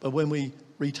 But when we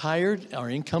retired, our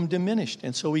income diminished,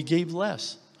 and so we gave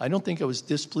less. I don't think it was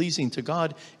displeasing to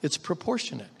God. It's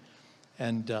proportionate.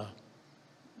 And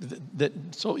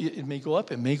so it may go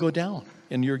up, it may go down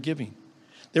in your giving.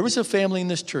 There was a family in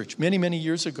this church many, many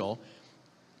years ago,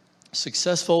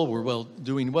 successful, were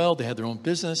doing well, they had their own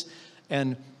business.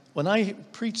 And when I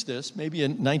preached this, maybe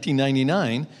in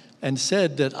 1999, and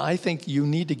said that I think you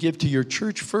need to give to your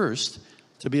church first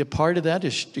to be a part of that,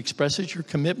 it expresses your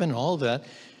commitment and all of that.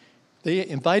 They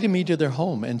invited me to their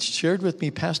home and shared with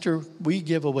me, Pastor, we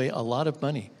give away a lot of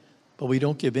money, but we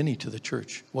don't give any to the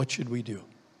church. What should we do?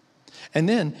 And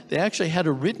then they actually had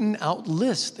a written out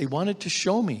list. They wanted to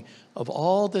show me of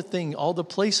all the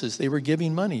places they were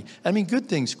giving money. I mean, good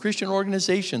things, Christian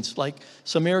organizations like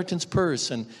Samaritan's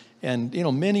Purse and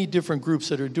many different groups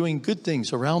that are doing good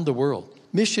things around the world.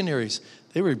 Missionaries,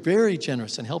 they were very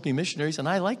generous in helping missionaries, and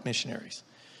I like missionaries.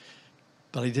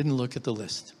 But I didn't look at the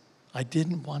list. I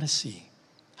didn't want to see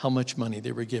how much money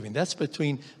they were giving. That's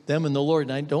between them and the Lord,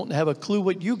 and I don't have a clue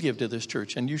what you give to this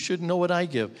church, and you shouldn't know what I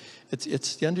give.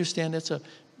 It's you understand,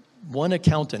 one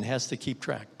accountant has to keep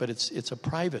track, but it's a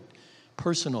private,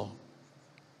 personal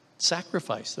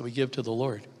sacrifice that we give to the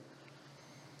Lord.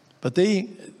 But they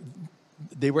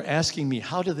were asking me,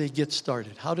 how do they get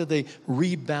started? How do they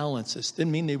rebalance this?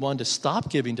 Didn't mean they wanted to stop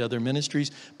giving to other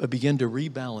ministries, but begin to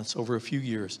rebalance over a few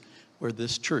years where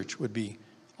this church would be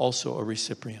also a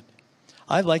recipient.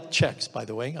 I like checks, by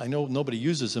the way. I know nobody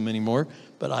uses them anymore,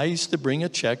 but I used to bring a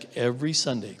check every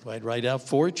Sunday. I'd write out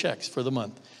 4 checks for the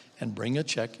month and bring a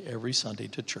check every Sunday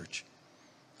to church.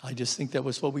 I just think that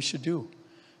was what we should do.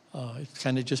 It's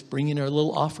kind of just bringing our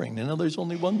little offering. I know there's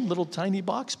only one little tiny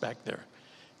box back there.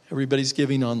 Everybody's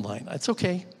giving online. That's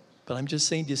okay, but I'm just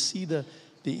saying, do you see the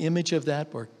image of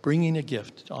that? We're bringing a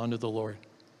gift onto the Lord.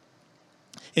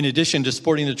 In addition to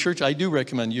supporting the church, I do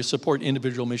recommend you support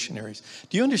individual missionaries.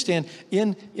 Do you understand,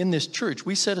 in this church,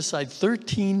 we set aside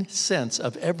 13 cents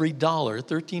of every dollar,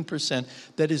 13%,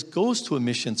 that goes to a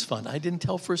missions fund. I didn't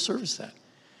tell First Service that.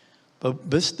 But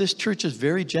this church is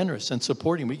very generous in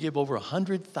supporting. We give over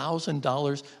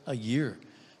 $100,000 a year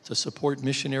to support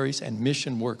missionaries and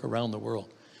mission work around the world.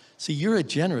 See, you're a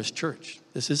generous church.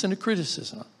 This isn't a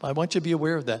criticism. I want you to be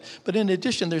aware of that. But in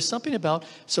addition, there's something about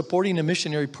supporting a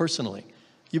missionary personally.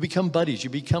 You become buddies. You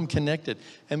become connected.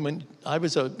 And when I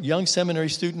was a young seminary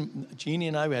student, Jeannie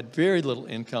and I had very little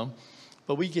income,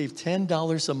 but we gave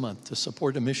 $10 a month to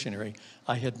support a missionary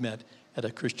I had met at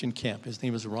a Christian camp. His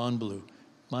name was Ron Blue,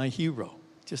 my hero,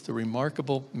 just a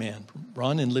remarkable man.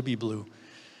 Ron and Libby Blue.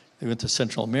 They went to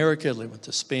Central America. They went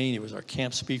to Spain. He was our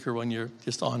camp speaker one year,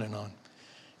 just on and on.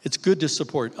 It's good to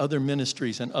support other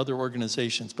ministries and other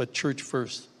organizations, but church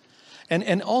first.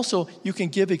 And also, you can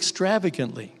give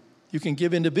extravagantly. You can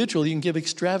give individually, you can give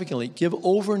extravagantly. Give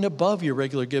over and above your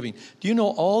regular giving. Do you know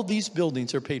all these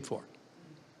buildings are paid for?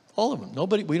 All of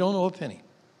them. We don't owe a penny.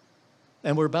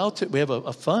 And we have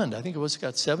a fund, I think it's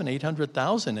got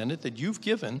 $700,000-800,000 in it that you've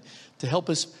given to help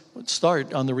us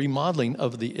start on the remodeling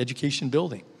of the education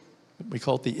building. We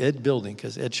call it the Ed building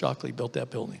because Ed Shockley built that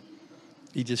building.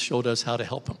 He just showed us how to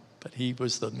help him, but he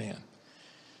was the man.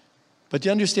 But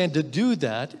you understand, to do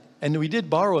that, and we did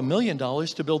borrow $1 million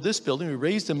to build this building. We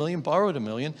raised $1 million, borrowed $1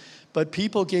 million, but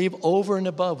people gave over and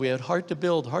above. We had heart to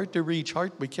build, heart to reach,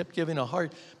 we kept giving a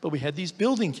heart, but we had these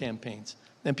building campaigns,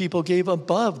 and people gave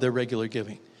above their regular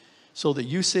giving, so that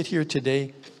you sit here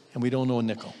today and we don't know a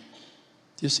nickel.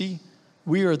 Do you see?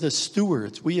 We are the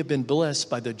stewards. We have been blessed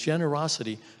by the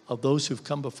generosity of those who've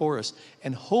come before us,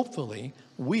 and hopefully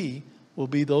we will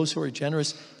be those who are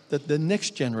generous that the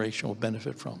next generation will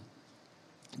benefit from.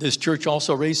 This church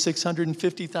also raised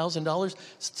 $650,000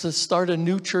 to start a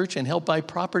new church and help buy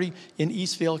property in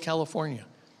Eastvale, California.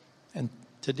 And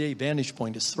today, Vantage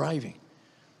Point is thriving.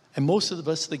 And most of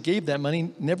us that gave that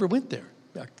money never went there.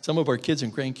 Some of our kids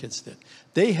and grandkids did.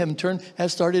 They have in turn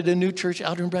have started a new church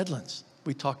out in Redlands.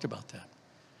 We talked about that.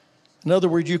 In other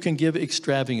words, you can give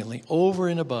extravagantly, over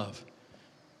and above.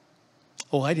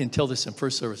 Oh, I didn't tell this in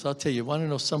first service. I'll tell you, want to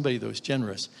know somebody that was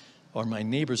generous? Or my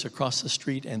neighbors across the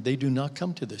street, and they do not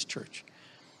come to this church.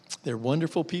 They're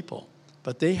wonderful people,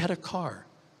 but they had a car.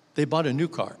 They bought a new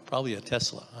car, probably a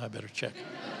Tesla. I better check.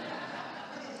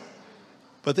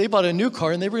 But they bought a new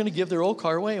car, and they were going to give their old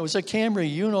car away. It was a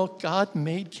Camry. You know, God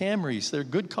made Camrys. They're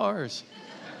good cars.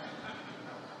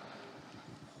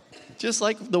 Just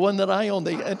like the one that I own.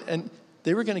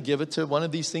 They were going to give it to one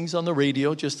of these things on the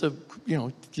radio just to,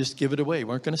 just give it away. We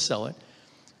weren't going to sell it.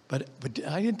 But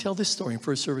I didn't tell this story in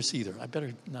first service either. I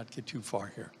better not get too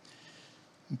far here.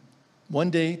 One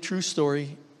day, true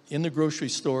story, in the grocery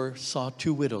store, saw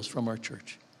 2 widows from our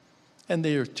church. And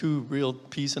they are two real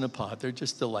peas in a pod. They're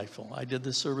just delightful. I did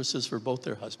the services for both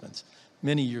their husbands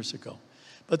many years ago.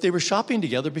 But they were shopping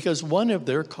together because one of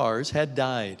their cars had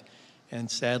died. And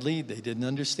sadly, they didn't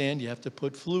understand you have to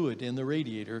put fluid in the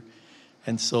radiator.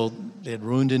 And so they had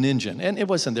ruined an engine. And it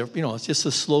wasn't there, it's just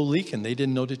a slow leak, and they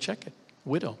didn't know to check it.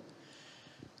 Widow.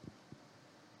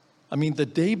 I mean, the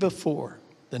day before,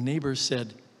 the neighbors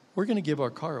said, we're going to give our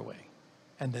car away.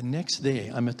 And the next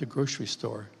day, I'm at the grocery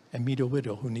store and meet a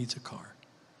widow who needs a car.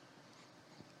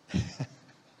 I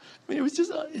mean,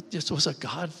 it just was a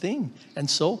God thing. And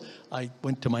so I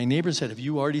went to my neighbor and said, have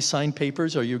you already signed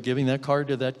papers? Are you giving that car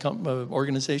to that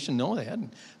organization? No, they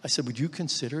hadn't. I said, would you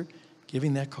consider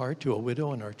giving that car to a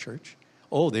widow in our church?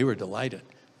 Oh, they were delighted.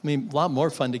 I mean, a lot more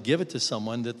fun to give it to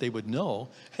someone that they would know.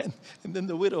 And then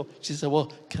the widow, she said,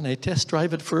 well, can I test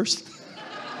drive it first?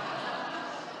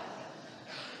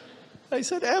 I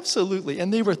said, absolutely.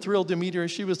 And they were thrilled to meet her, and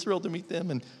she was thrilled to meet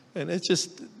them. And it's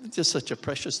just such a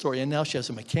precious story. And now she has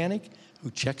a mechanic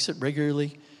who checks it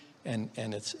regularly. And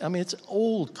it's an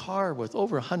old car with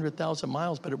over 100,000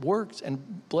 miles, but it works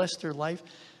and blessed her life.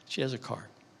 She has a car.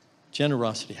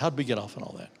 Generosity. How'd we get off on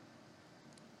all that?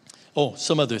 Oh,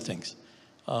 some other things.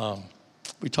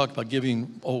 We talked about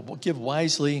giving. Give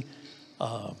wisely.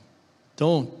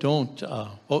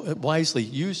 Wisely.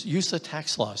 Use the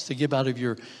tax laws to give out of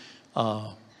your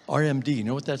RMD. You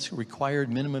know what that's?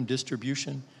 Required minimum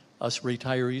distribution. Us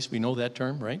retirees, we know that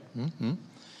term, right? Mm-hmm.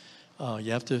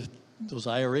 You have to. Those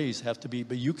IRAs have to be.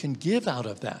 But you can give out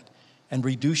of that and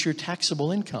reduce your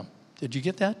taxable income. Did you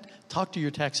get that? Talk to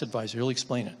your tax advisor. He'll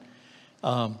explain it.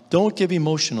 Don't give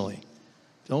emotionally.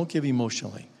 Don't give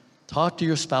emotionally. Talk to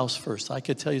your spouse first. I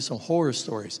could tell you some horror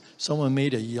stories. Someone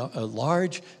made a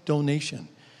large donation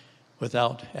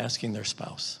without asking their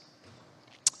spouse.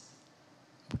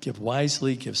 Give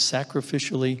wisely, give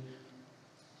sacrificially.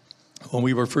 When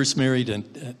we were first married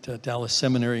at Dallas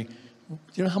Seminary, do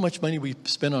you know how much money we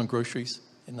spent on groceries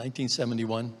in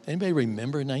 1971? Anybody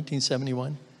remember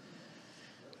 1971?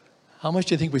 How much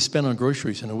do you think we spent on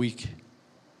groceries in a week?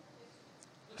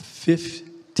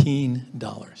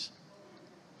 $15.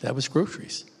 That was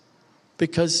groceries.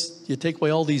 Because you take away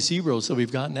all these zeros that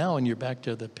we've got now and you're back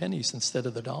to the pennies instead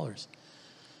of the dollars.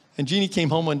 And Jeannie came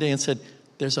home one day and said,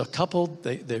 there's a couple,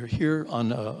 they're here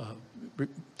on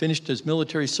finished his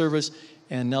military service,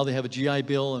 and now they have a GI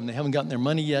Bill, and they haven't gotten their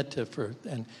money yet,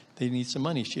 and they need some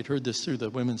money. She had heard this through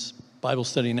the Women's Bible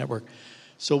Study Network.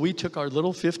 So we took our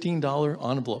little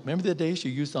 $15 envelope. Remember the days you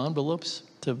used envelopes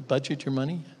to budget your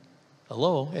money?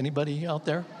 Hello, anybody out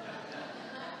there?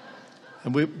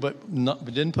 And we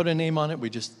didn't put a name on it. We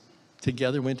just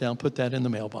together went down, put that in the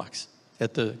mailbox,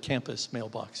 at the campus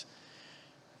mailbox,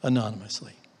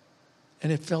 anonymously.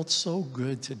 And it felt so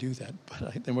good to do that.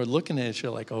 But then we're looking at each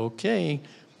other like, okay,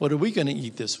 what are we going to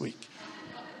eat this week?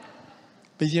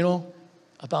 But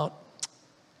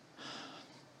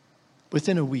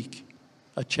within a week,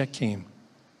 a check came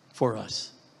for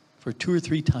us for 2 or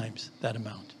 3 times that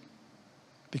amount.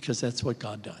 Because that's what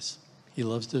God does. He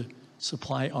loves to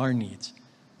supply our needs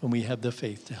when we have the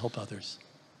faith to help others.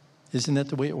 Isn't that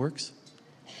the way it works?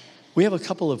 Do we have a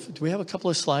couple of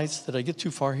slides? Did I get too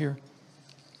far here?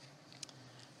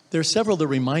 There are several that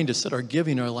remind us that our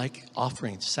giving are like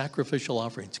offerings, sacrificial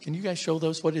offerings. Can you guys show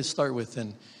those? What did it start with?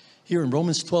 And here in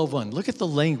Romans 12:1, look at the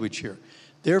language here.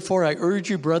 Therefore, I urge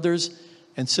you, brothers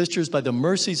and sisters, by the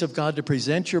mercies of God, to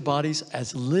present your bodies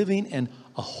as living and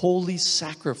a holy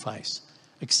sacrifice,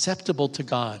 acceptable to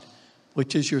God,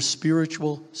 which is your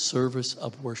spiritual service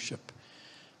of worship.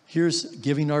 Here's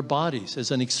giving our bodies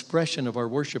as an expression of our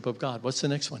worship of God. What's the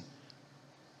next one?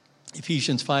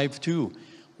 Ephesians 5:2.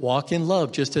 Walk in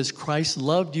love, just as Christ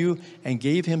loved you and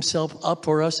gave himself up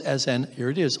for us as an,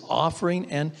 here it is,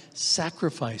 offering and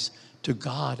sacrifice to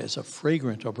God as a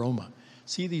fragrant aroma.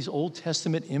 See these Old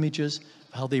Testament images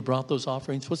of how they brought those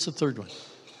offerings? What's the third one?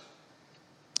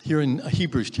 Here in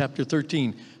Hebrews chapter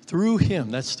 13, through him,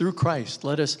 that's through Christ,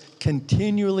 let us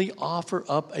continually offer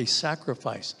up a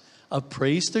sacrifice of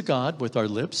praise to God with our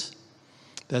lips.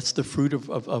 That's the fruit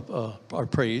of our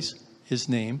praise, his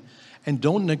name. And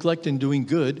don't neglect in doing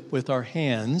good with our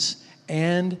hands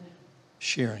and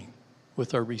sharing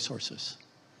with our resources.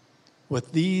 With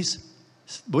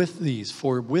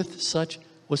such,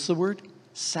 what's the word?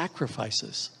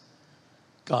 Sacrifices,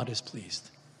 God is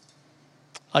pleased.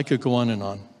 I could go on and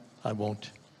on. I won't.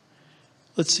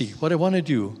 Let's see. What I want to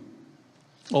do.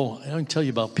 I don't tell you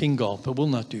about ping golf, but we'll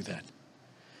not do that.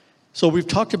 So we've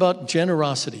talked about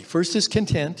generosity. First is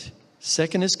content.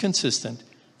 Second is consistent.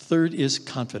 Third is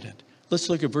confident. Let's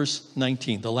look at verse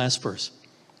 19, the last verse.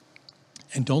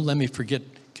 And don't let me forget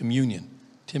communion.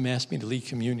 Tim asked me to lead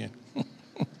communion.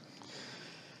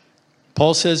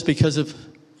 Paul says, because of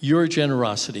your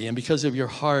generosity and because of your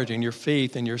heart and your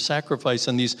faith and your sacrifice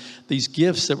and these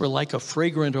gifts that were like a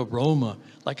fragrant aroma,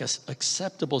 like an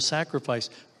acceptable sacrifice,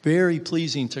 very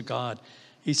pleasing to God.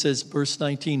 He says, verse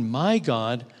 19, my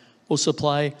God will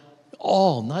supply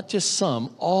all, not just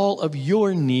some, all of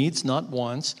your needs, not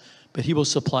wants, but he will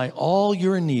supply all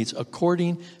your needs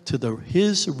according to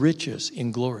his riches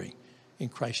in glory in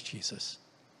Christ Jesus.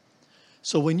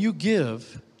 So when you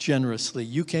give generously,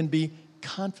 you can be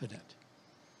confident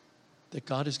that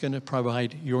God is going to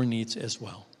provide your needs as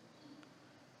well.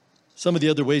 Some of the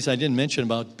other ways I didn't mention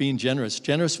about being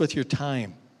generous with your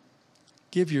time.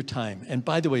 Give your time. And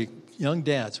by the way, young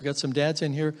dads, we've got some dads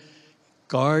in here,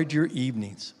 guard your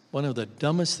evenings. One of the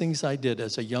dumbest things I did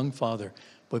as a young father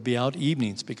would be out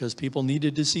evenings because people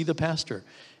needed to see the pastor.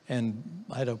 And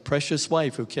I had a precious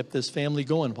wife who kept this family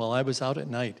going while I was out at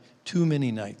night, too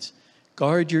many nights.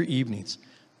 Guard your evenings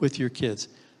with your kids.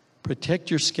 Protect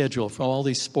your schedule from all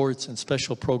these sports and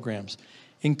special programs.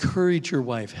 Encourage your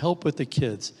wife. Help with the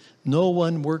kids. No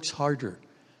one works harder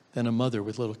than a mother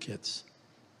with little kids.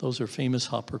 Those are famous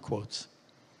Hopper quotes.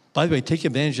 By the way, take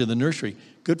advantage of the nursery.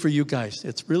 Good for you guys.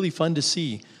 It's really fun to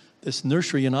see this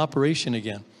nursery in operation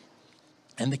again.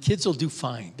 And the kids will do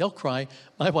fine. They'll cry.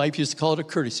 My wife used to call it a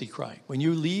courtesy cry. When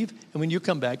you leave and when you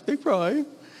come back, they cry.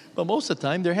 But most of the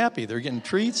time, they're happy. They're getting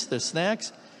treats, their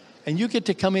snacks. And you get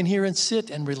to come in here and sit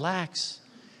and relax.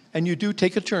 And you do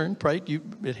take a turn, right?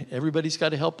 Everybody's got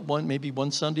to help maybe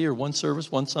one Sunday or one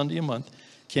service, one Sunday a month.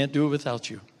 Can't do it without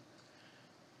you.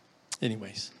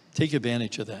 Anyways, take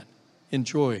advantage of that.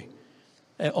 Enjoy.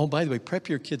 Oh, by the way, prep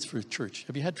your kids for church.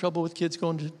 Have you had trouble with kids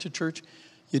going to church?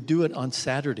 You do it on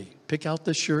Saturday. Pick out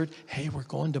the shirt. Hey, we're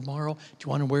going tomorrow. Do you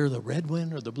want to wear the red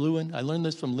one or the blue one? I learned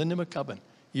this from Linda McCubbin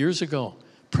years ago.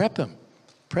 Prep them.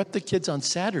 Prep the kids on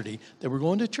Saturday that we're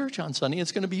going to church on Sunday.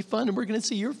 It's going to be fun, and we're going to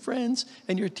see your friends,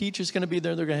 and your teacher's going to be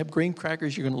there. They're going to have graham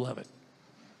crackers. You're going to love it.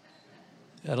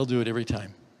 That'll do it every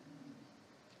time.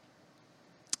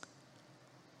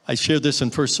 I shared this in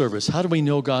first service. How do we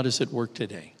know God is at work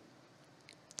today?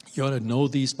 You ought to know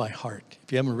these by heart.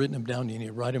 If you haven't written them down, you need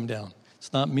to write them down.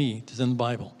 It's not me. It's in the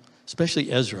Bible,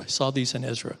 especially Ezra. I saw these in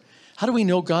Ezra. How do we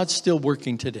know God's still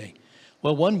working today?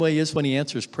 Well, one way is when he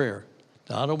answers prayer.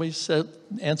 Not always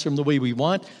answer him the way we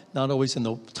want, not always in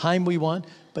the time we want,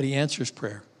 but he answers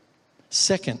prayer.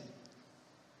 Second,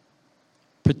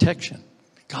 protection.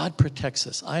 God protects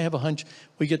us. I have a hunch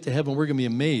we get to heaven, we're going to be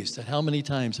amazed at how many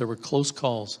times there were close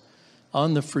calls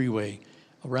on the freeway,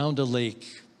 around a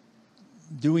lake,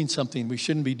 doing something we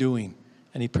shouldn't be doing,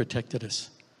 and he protected us.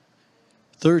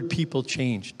 Third, people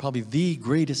changed. Probably the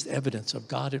greatest evidence of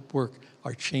God at work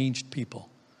are changed people.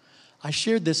 I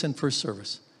shared this in first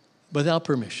service without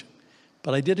permission,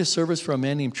 but I did a service for a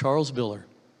man named Charles Biller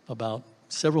about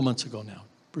several months ago now,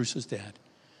 Bruce's dad.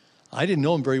 I didn't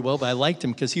know him very well, but I liked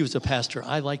him because he was a pastor.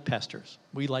 I like pastors.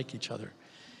 We like each other.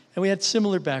 And we had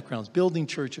similar backgrounds, building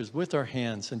churches with our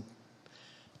hands. And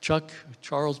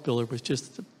Charles Biller was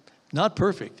just not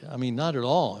perfect. I mean, not at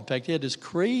all. In fact, he had this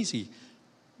crazy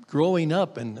growing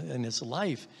up in his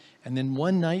life. And then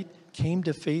one night came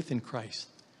to faith in Christ.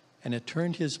 And it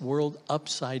turned his world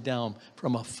upside down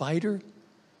from a fighter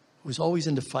who was always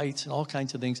into fights and all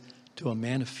kinds of things to a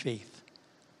man of faith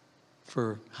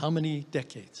for how many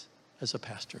decades as a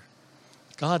pastor.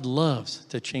 God loves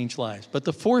to change lives. But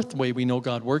the fourth way we know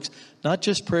God works, not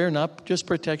just prayer, not just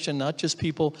protection, not just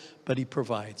people, but he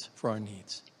provides for our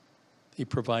needs. He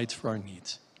provides for our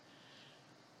needs.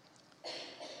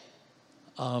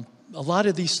 A lot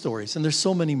of these stories, and there's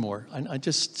so many more, I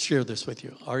just share this with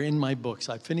you, are in my books.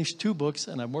 I finished 2 books,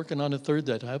 and I'm working on a third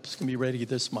that I hope is going to be ready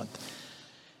this month.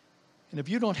 And if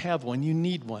you don't have one, you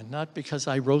need one, not because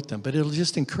I wrote them, but it'll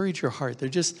just encourage your heart. They're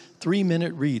just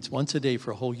 3-minute reads once a day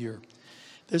for a whole year.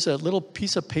 There's a little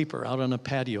piece of paper out on a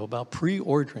patio about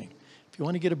pre-ordering. If you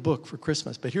want to get a book for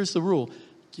Christmas, but here's the rule.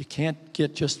 You can't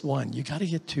get just one. You got to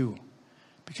get 2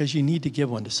 because you need to give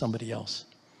one to somebody else.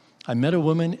 I met a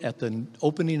woman at the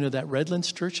opening of that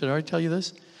Redlands church. Did I already tell you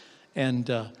this?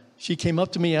 And she came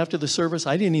up to me after the service.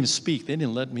 I didn't even speak. They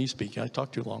didn't let me speak. I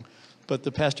talked too long. But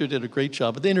the pastor did a great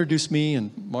job. But they introduced me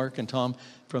and Mark and Tom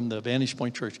from the Vantage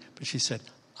Point Church. But she said,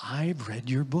 I've read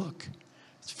your book.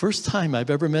 It's the first time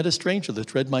I've ever met a stranger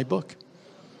that's read my book.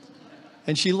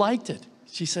 And she liked it.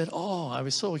 She said, oh, I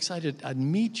was so excited I'd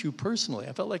meet you personally.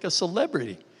 I felt like a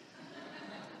celebrity.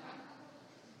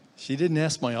 She didn't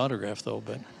ask my autograph, though,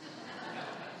 but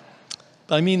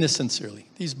I mean this sincerely.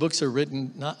 These books are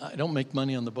written, I don't make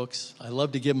money on the books. I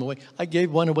love to give them away. I gave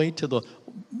one away to the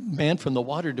man from the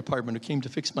water department who came to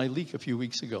fix my leak a few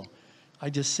weeks ago. I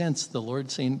just sensed the Lord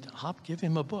saying, Hop, give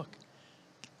him a book.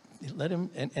 let him,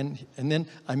 and then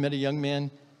I met a young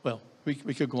man. Well, we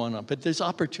could go on, but there's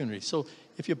opportunity. So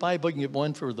if you buy a book, you get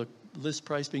one for the list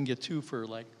price, but you can get two for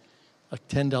like a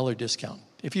 $10 discount.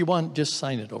 If you want, just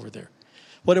sign it over there.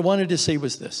 What I wanted to say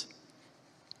was this.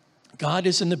 God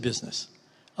is in the business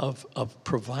of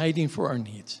providing for our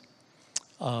needs.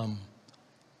 And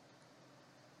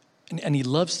he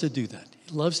loves to do that.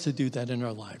 He loves to do that in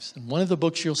our lives. And one of the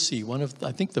books you'll see,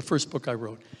 I think the first book I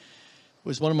wrote,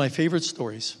 was one of my favorite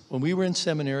stories. When we were in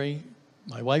seminary,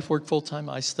 my wife worked full-time,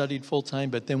 I studied full-time,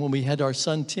 but then when we had our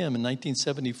son Tim in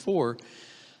 1974,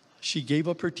 she gave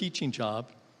up her teaching job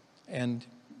and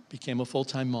became a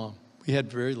full-time mom. We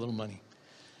had very little money.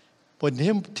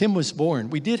 When Tim was born,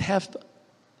 we did have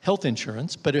health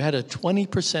insurance, but it had a 20%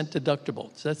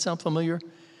 deductible. Does that sound familiar?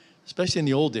 Especially in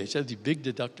the old days, they had these big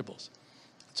deductibles.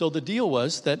 So the deal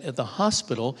was that at the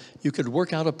hospital, you could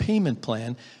work out a payment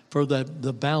plan for the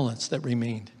balance that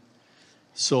remained.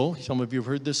 So some of you have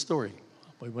heard this story.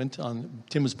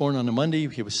 Tim was born on a Monday.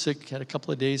 He was sick, had a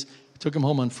couple of days. Took him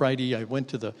home on Friday. I went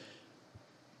to the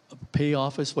pay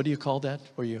office. What do you call that?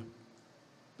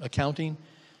 Accounting?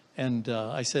 And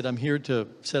I said, I'm here to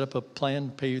set up a plan,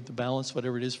 pay the balance,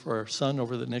 whatever it is, for our son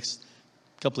over the next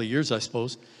couple of years, I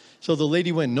suppose. So the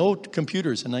lady went, no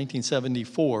computers in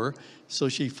 1974. So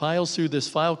she files through this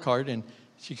file card, and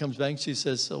she comes back and she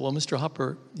says, well, Mr.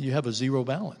 Hopper, you have a zero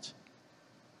balance.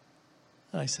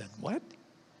 And I said, what?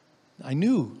 I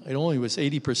knew it only was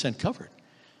 80% covered.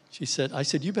 I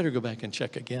said, you better go back and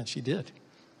check again. She did.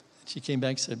 She came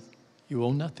back and said, you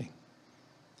owe nothing.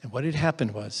 And what had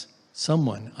happened was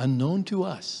someone unknown to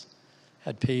us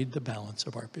had paid the balance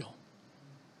of our bill.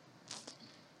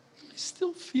 I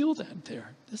still feel that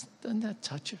there. Doesn't that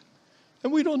touch you?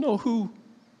 And we don't know who.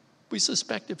 We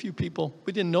suspect a few people.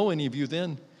 We didn't know any of you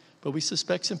then, but we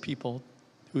suspect some people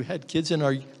who had kids in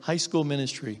our high school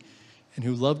ministry and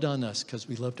who loved on us because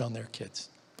we loved on their kids.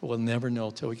 But we'll never know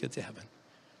until we get to heaven.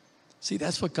 See,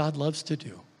 that's what God loves to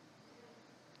do.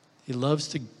 He loves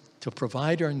to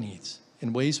provide our needs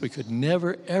in ways we could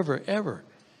never, ever, ever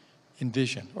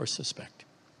envision or suspect.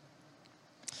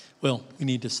 Well, we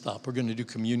need to stop. We're going to do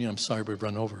communion. I'm sorry we've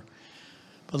run over.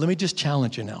 But let me just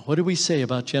challenge you now. What do we say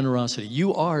about generosity?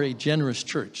 You are a generous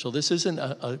church. So this isn't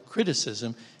a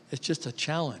criticism. It's just a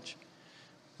challenge.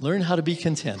 Learn how to be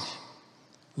content.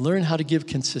 Learn how to give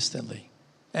consistently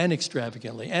and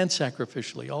extravagantly and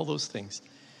sacrificially, all those things.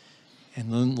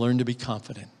 And learn to be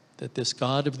confident that this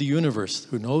God of the universe,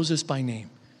 who knows us by name,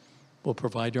 will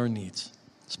provide our needs.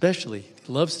 Especially,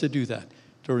 he loves to do that,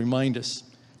 to remind us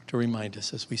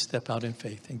as we step out in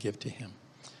faith and give to him.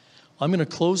 I'm going to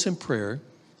close in prayer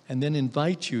and then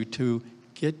invite you to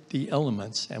get the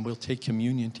elements and we'll take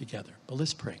communion together. But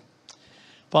let's pray.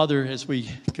 Father, as we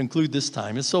conclude this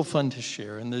time, it's so fun to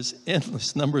share, and there's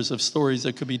endless numbers of stories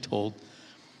that could be told.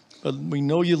 But we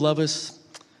know you love us.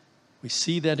 We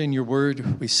see that in your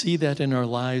word. We see that in our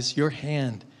lives, your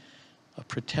hand of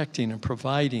protecting and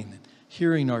providing, and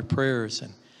hearing our prayers,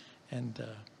 and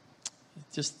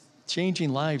just changing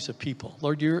lives of people.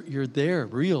 Lord, you're there,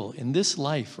 real, in this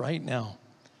life right now.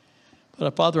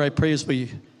 But Father, I pray as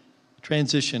we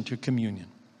transition to communion,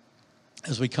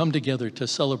 as we come together to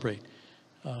celebrate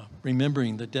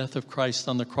remembering the death of Christ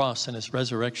on the cross and his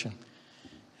resurrection.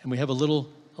 And we have a little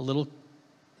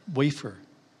wafer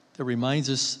that reminds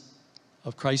us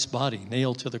of Christ's body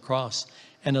nailed to the cross,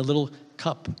 and a little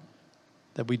cup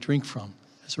that we drink from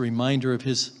as a reminder of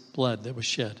his blood that was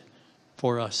shed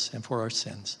for us and for our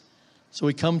sins. So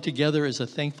we come together as a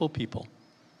thankful people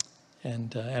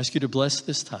and ask you to bless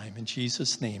this time. In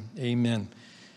Jesus' name, amen.